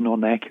 minister is not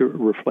an accurate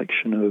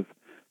reflection of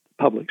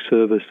public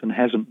service and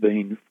hasn't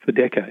been for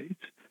decades.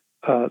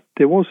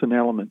 There was an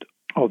element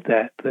of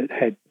that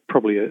had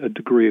probably a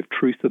degree of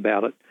truth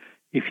about it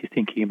if you're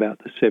thinking about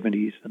the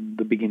 70s and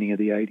the beginning of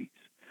the 80s.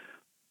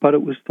 But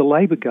it was the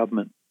Labor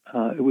government.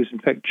 It was, in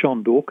fact,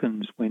 John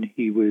Dawkins when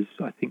he was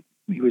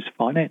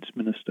finance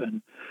minister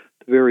in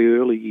the very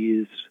early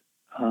years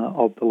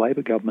of the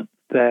Labor government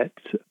that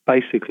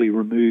basically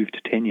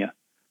removed tenure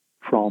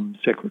from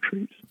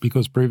secretaries.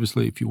 Because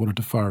previously, if you wanted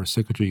to fire a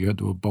secretary, you had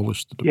to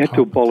abolish the department. You had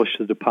to abolish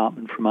the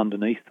department from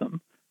underneath them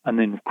and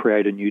then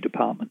create a new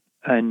department.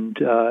 And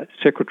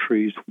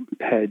secretaries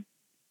had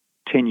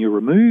tenure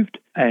removed,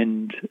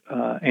 and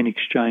in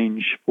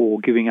exchange for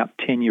giving up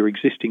tenure,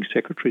 existing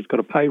secretaries got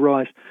a pay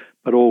rise,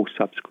 but all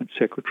subsequent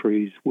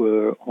secretaries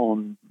were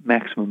on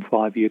maximum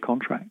 5-year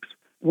contracts.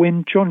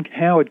 When John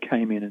Howard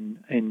came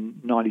in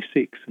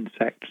 96 and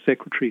sacked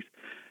secretaries,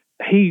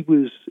 he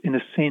was, in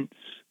a sense,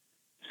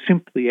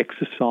 simply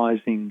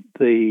exercising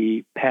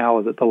the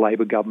power that the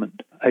Labor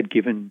government had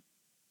given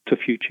to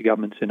future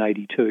governments in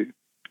 82.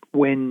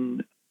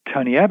 When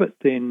Tony Abbott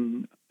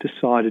then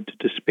decided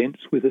to dispense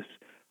with us,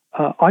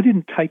 I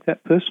didn't take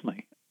that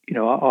personally.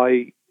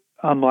 I,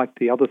 unlike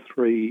the other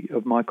 3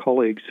 of my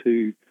colleagues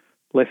who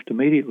left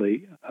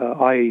immediately,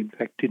 I, in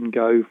fact, didn't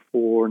go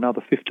for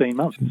another 15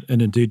 months.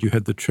 And indeed, you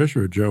had the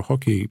Treasurer, Joe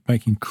Hockey,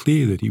 making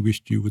clear that he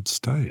wished you would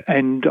stay.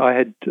 And I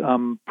had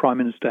Prime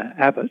Minister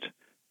Abbott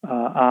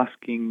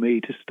asking me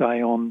to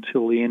stay on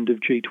till the end of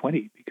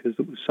G20 because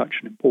it was such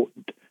an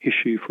important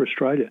issue for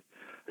Australia.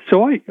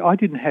 So I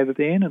didn't have it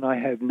then, and I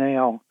have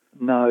now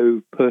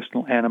no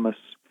personal animus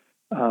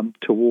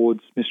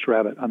towards Mr.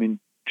 Abbott. I mean,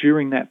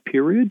 during that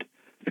period,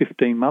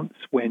 15 months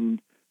when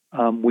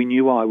we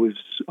knew I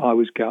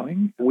was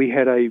going, we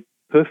had a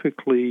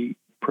perfectly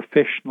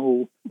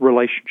professional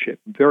relationship,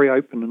 very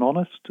open and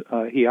honest.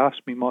 He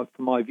asked me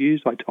for my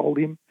views. I told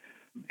him.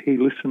 He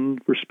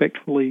listened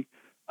respectfully.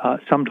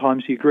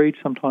 Sometimes he agreed,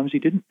 sometimes he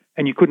didn't.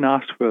 And you couldn't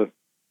ask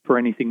for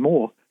anything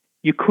more.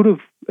 You could have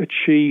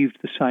achieved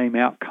the same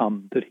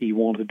outcome that he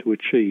wanted to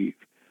achieve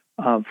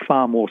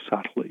far more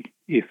subtly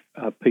if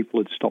people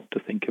had stopped to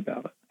think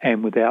about it,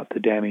 and without the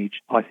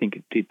damage I think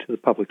it did to the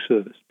public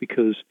service.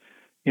 Because,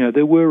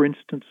 there were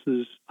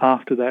instances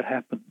after that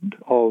happened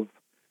of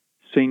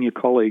senior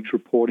colleagues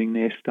reporting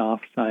their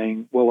staff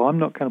saying, well, I'm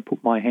not going to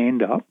put my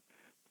hand up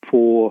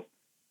for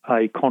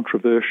a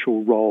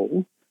controversial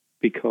role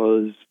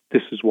because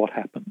this is what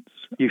happens.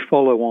 You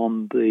follow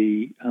on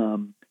the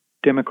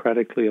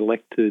democratically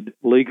elected,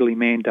 legally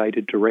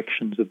mandated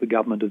directions of the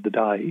government of the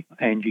day,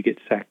 and you get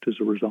sacked as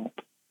a result.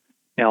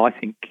 Now, I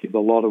think a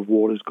lot of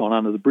water's gone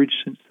under the bridge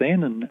since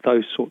then, and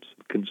those sorts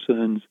of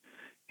concerns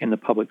in the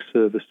public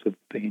service have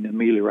been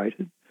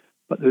ameliorated.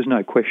 But there's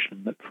no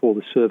question that for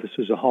the service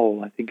as a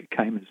whole, I think it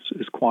came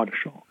as quite a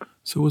shock.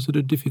 So was it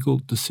a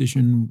difficult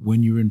decision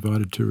when you were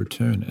invited to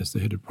return as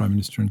the head of Prime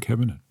Minister and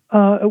Cabinet?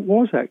 It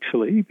was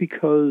actually,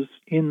 because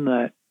in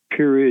that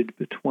period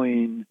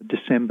between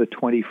December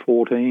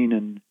 2014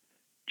 and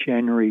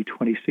January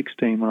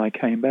 2016 when I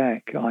came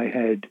back, I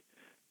had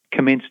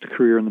commenced a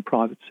career in the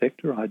private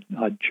sector.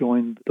 I'd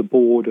joined the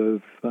board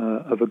of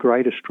a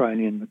great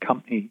Australian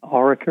company,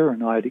 Orica,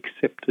 and I had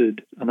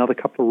accepted another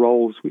couple of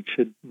roles which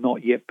had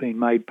not yet been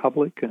made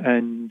public.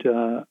 And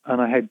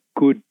I had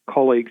good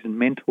colleagues and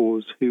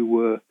mentors who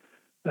were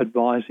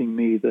advising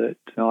me that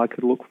I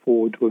could look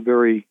forward to a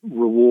very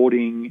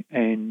rewarding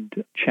and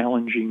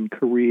challenging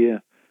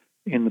career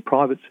in the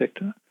private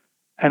sector.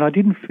 And I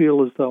didn't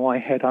feel as though I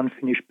had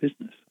unfinished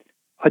business.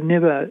 I'd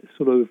never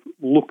sort of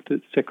looked at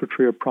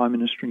Secretary of Prime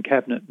Minister and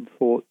Cabinet and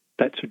thought,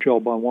 that's a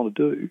job I want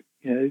to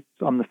do.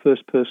 I'm the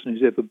first person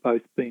who's ever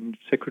both been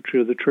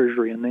Secretary of the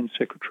Treasury and then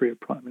Secretary of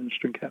Prime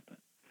Minister and Cabinet.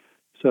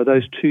 So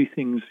those two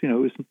things, it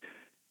was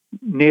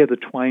ne'er the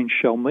twain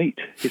shall meet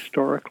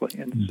historically.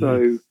 And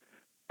so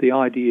the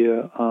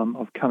idea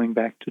of coming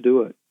back to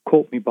do it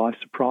caught me by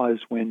surprise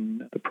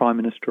when the Prime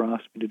Minister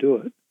asked me to do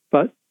it.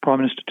 But Prime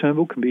Minister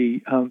Turnbull can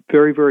be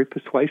very, very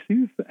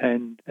persuasive,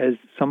 and as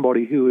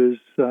somebody who is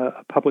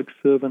a public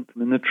servant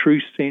in the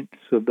true sense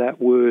of that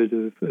word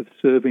of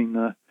serving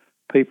the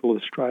people of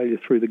Australia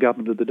through the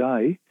government of the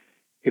day,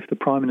 if the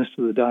Prime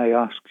Minister of the day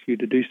asks you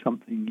to do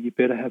something, you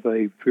better have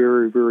a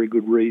very, very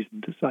good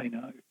reason to say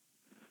no.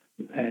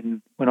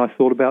 And when I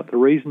thought about the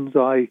reasons,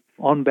 I,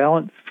 on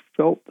balance,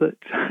 felt that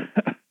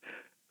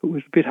it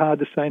was a bit hard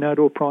to say no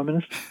to a Prime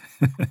Minister.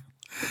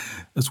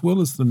 As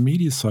well as the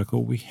media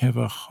cycle, we have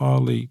a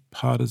highly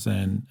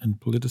partisan and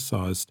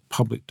politicised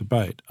public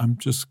debate. I'm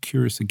just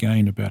curious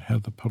again about how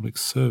the public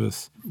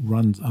service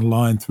runs a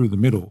line through the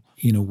middle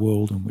in a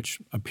world in which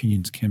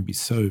opinions can be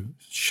so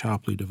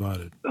sharply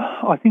divided.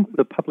 I think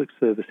the public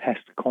service has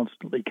to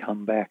constantly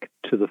come back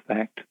to the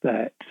fact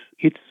that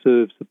it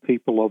serves the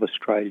people of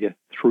Australia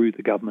through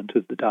the government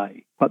of the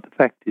day. But the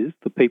fact is,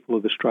 the people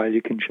of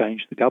Australia can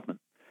change the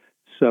government.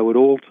 So at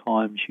all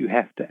times you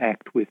have to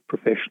act with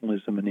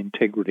professionalism and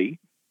integrity,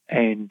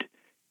 and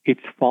it's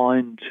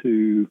fine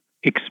to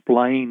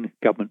explain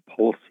government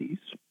policies,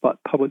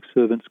 but public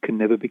servants can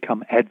never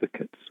become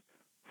advocates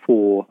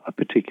for a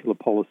particular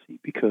policy,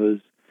 because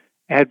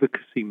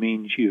advocacy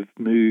means you've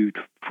moved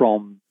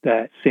from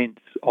that sense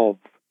of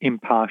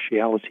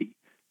impartiality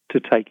to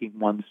taking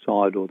one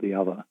side or the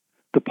other.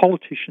 The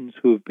politicians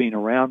who have been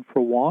around for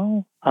a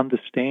while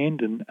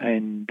understand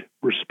and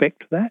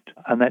respect that,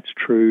 and that's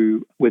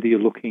true whether you're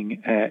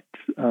looking at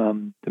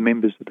the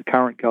members of the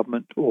current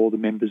government or the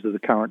members of the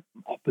current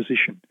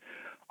opposition.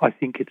 I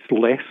think it's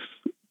less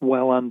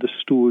well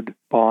understood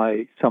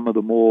by some of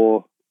the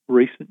more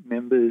recent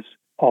members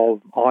of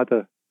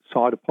either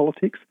side of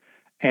politics,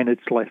 and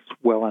it's less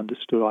well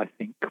understood, I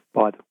think,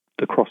 by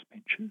the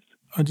crossbenchers.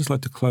 I'd just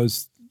like to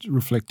close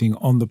reflecting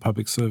on the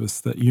public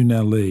service that you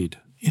now lead.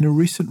 In a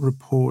recent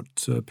report,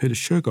 Peter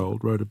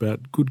Shergold wrote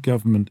about good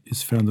government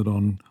is founded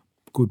on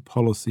good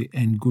policy,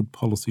 and good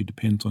policy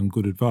depends on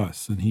good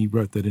advice. And he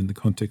wrote that in the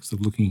context of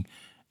looking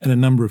at a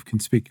number of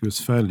conspicuous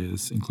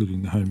failures,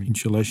 including the home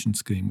insulation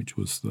scheme, which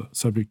was the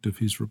subject of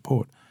his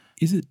report.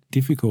 Is it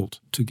difficult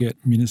to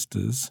get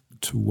ministers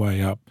to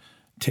weigh up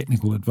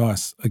technical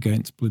advice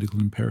against political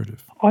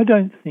imperative? I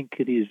don't think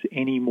it is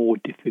any more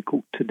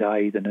difficult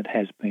today than it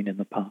has been in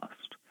the past.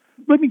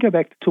 Let me go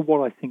back to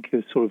what I think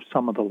are sort of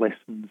some of the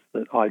lessons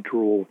that I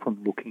draw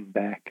from looking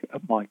back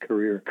at my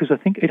career, because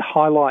I think it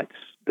highlights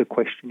the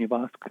question you've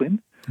asked,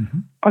 Glenn. Mm-hmm.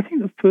 I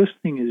think the first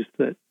thing is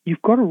that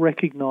you've got to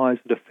recognise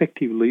that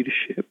effective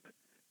leadership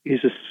is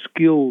a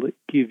skill that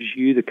gives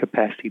you the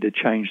capacity to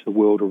change the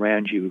world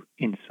around you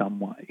in some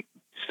way.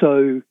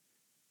 So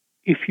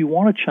if you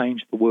want to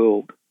change the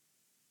world,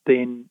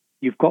 then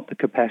you've got the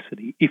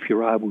capacity if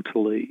you're able to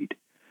lead.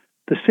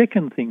 The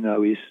second thing,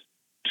 though, is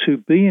to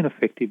be an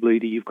effective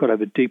leader, you've got to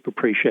have a deep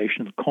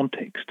appreciation of the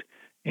context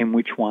in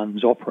which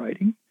one's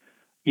operating.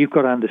 You've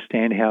got to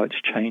understand how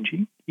it's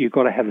changing. You've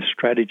got to have a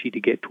strategy to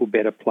get to a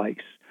better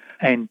place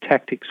and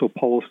tactics or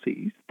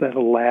policies that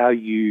allow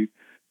you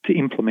to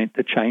implement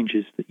the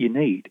changes that you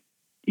need.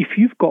 If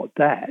you've got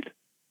that,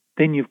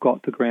 then you've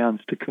got the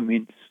grounds to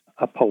convince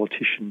a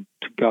politician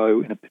to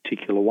go in a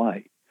particular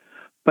way.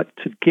 But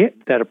to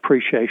get that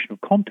appreciation of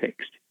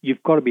context,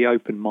 you've got to be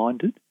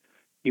open-minded.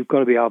 You've got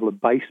to be able to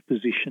base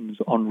positions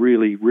on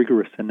really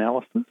rigorous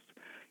analysis.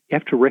 You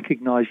have to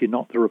recognise you're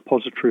not the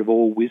repository of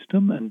all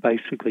wisdom and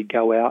basically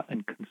go out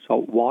and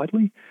consult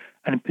widely.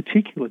 And in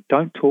particular,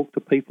 don't talk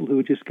to people who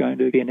are just going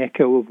to be an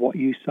echo of what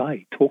you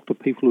say. Talk to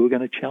people who are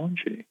going to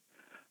challenge you.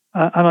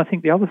 And I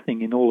think the other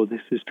thing in all of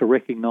this is to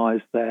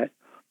recognise that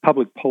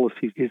public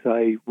policy is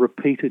a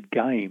repeated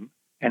game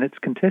and it's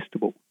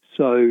contestable.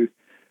 So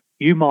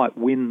you might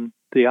win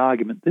the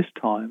argument this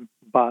time,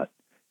 but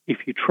if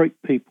you treat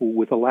people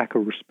with a lack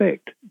of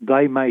respect,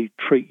 they may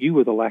treat you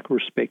with a lack of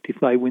respect if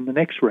they win the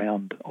next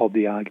round of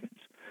the arguments.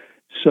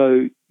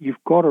 So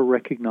you've got to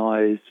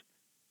recognise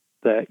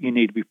that you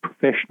need to be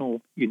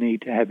professional, you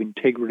need to have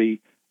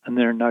integrity, and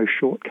there are no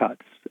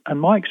shortcuts.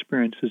 And my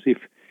experience is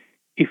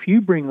if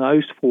you bring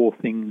those four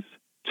things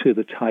to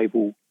the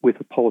table with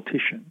a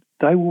politician,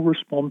 they will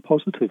respond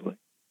positively.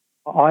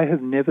 I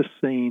have never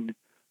seen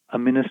a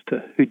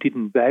minister who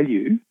didn't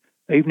value,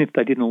 even if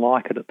they didn't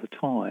like it at the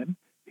time,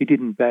 he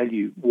didn't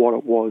value what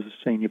it was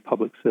a senior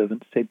public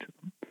servant said to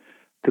them.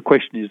 The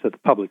question is that the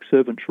public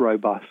servant's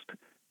robust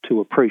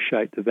to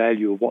appreciate the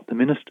value of what the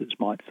ministers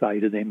might say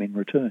to them in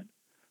return.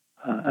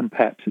 And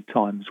perhaps at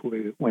times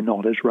we're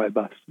not as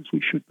robust as we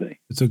should be.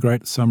 It's a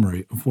great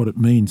summary of what it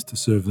means to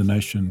serve the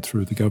nation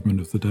through the government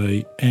of the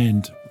day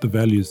and the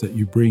values that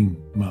you bring,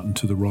 Martin,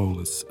 to the role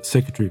as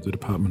Secretary of the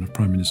Department of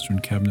Prime Minister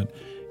and Cabinet.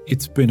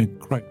 It's been a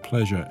great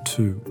pleasure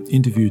to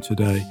interview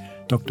today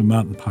Dr.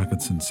 Martin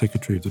Parkinson,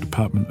 Secretary of the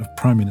Department of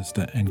Prime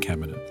Minister and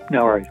Cabinet.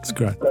 No worries. It's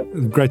great.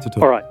 Great to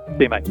talk. All right.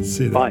 See you, mate.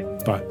 See you Bye. then.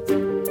 Bye.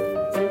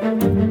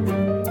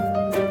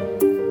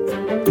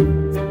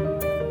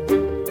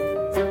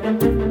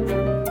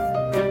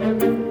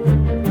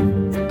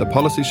 The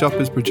Policy Shop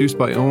is produced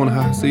by Eoin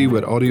Hahessy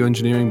with audio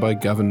engineering by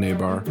Gavin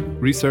Nebauer.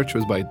 Research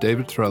was by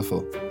David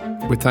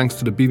Threlfall. With thanks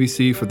to the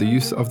BBC for the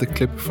use of the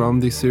clip from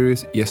the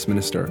series Yes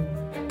Minister.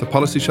 The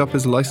Policy Shop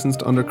is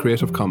licensed under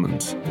Creative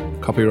Commons.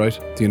 Copyright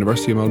the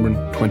University of Melbourne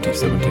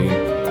 2017.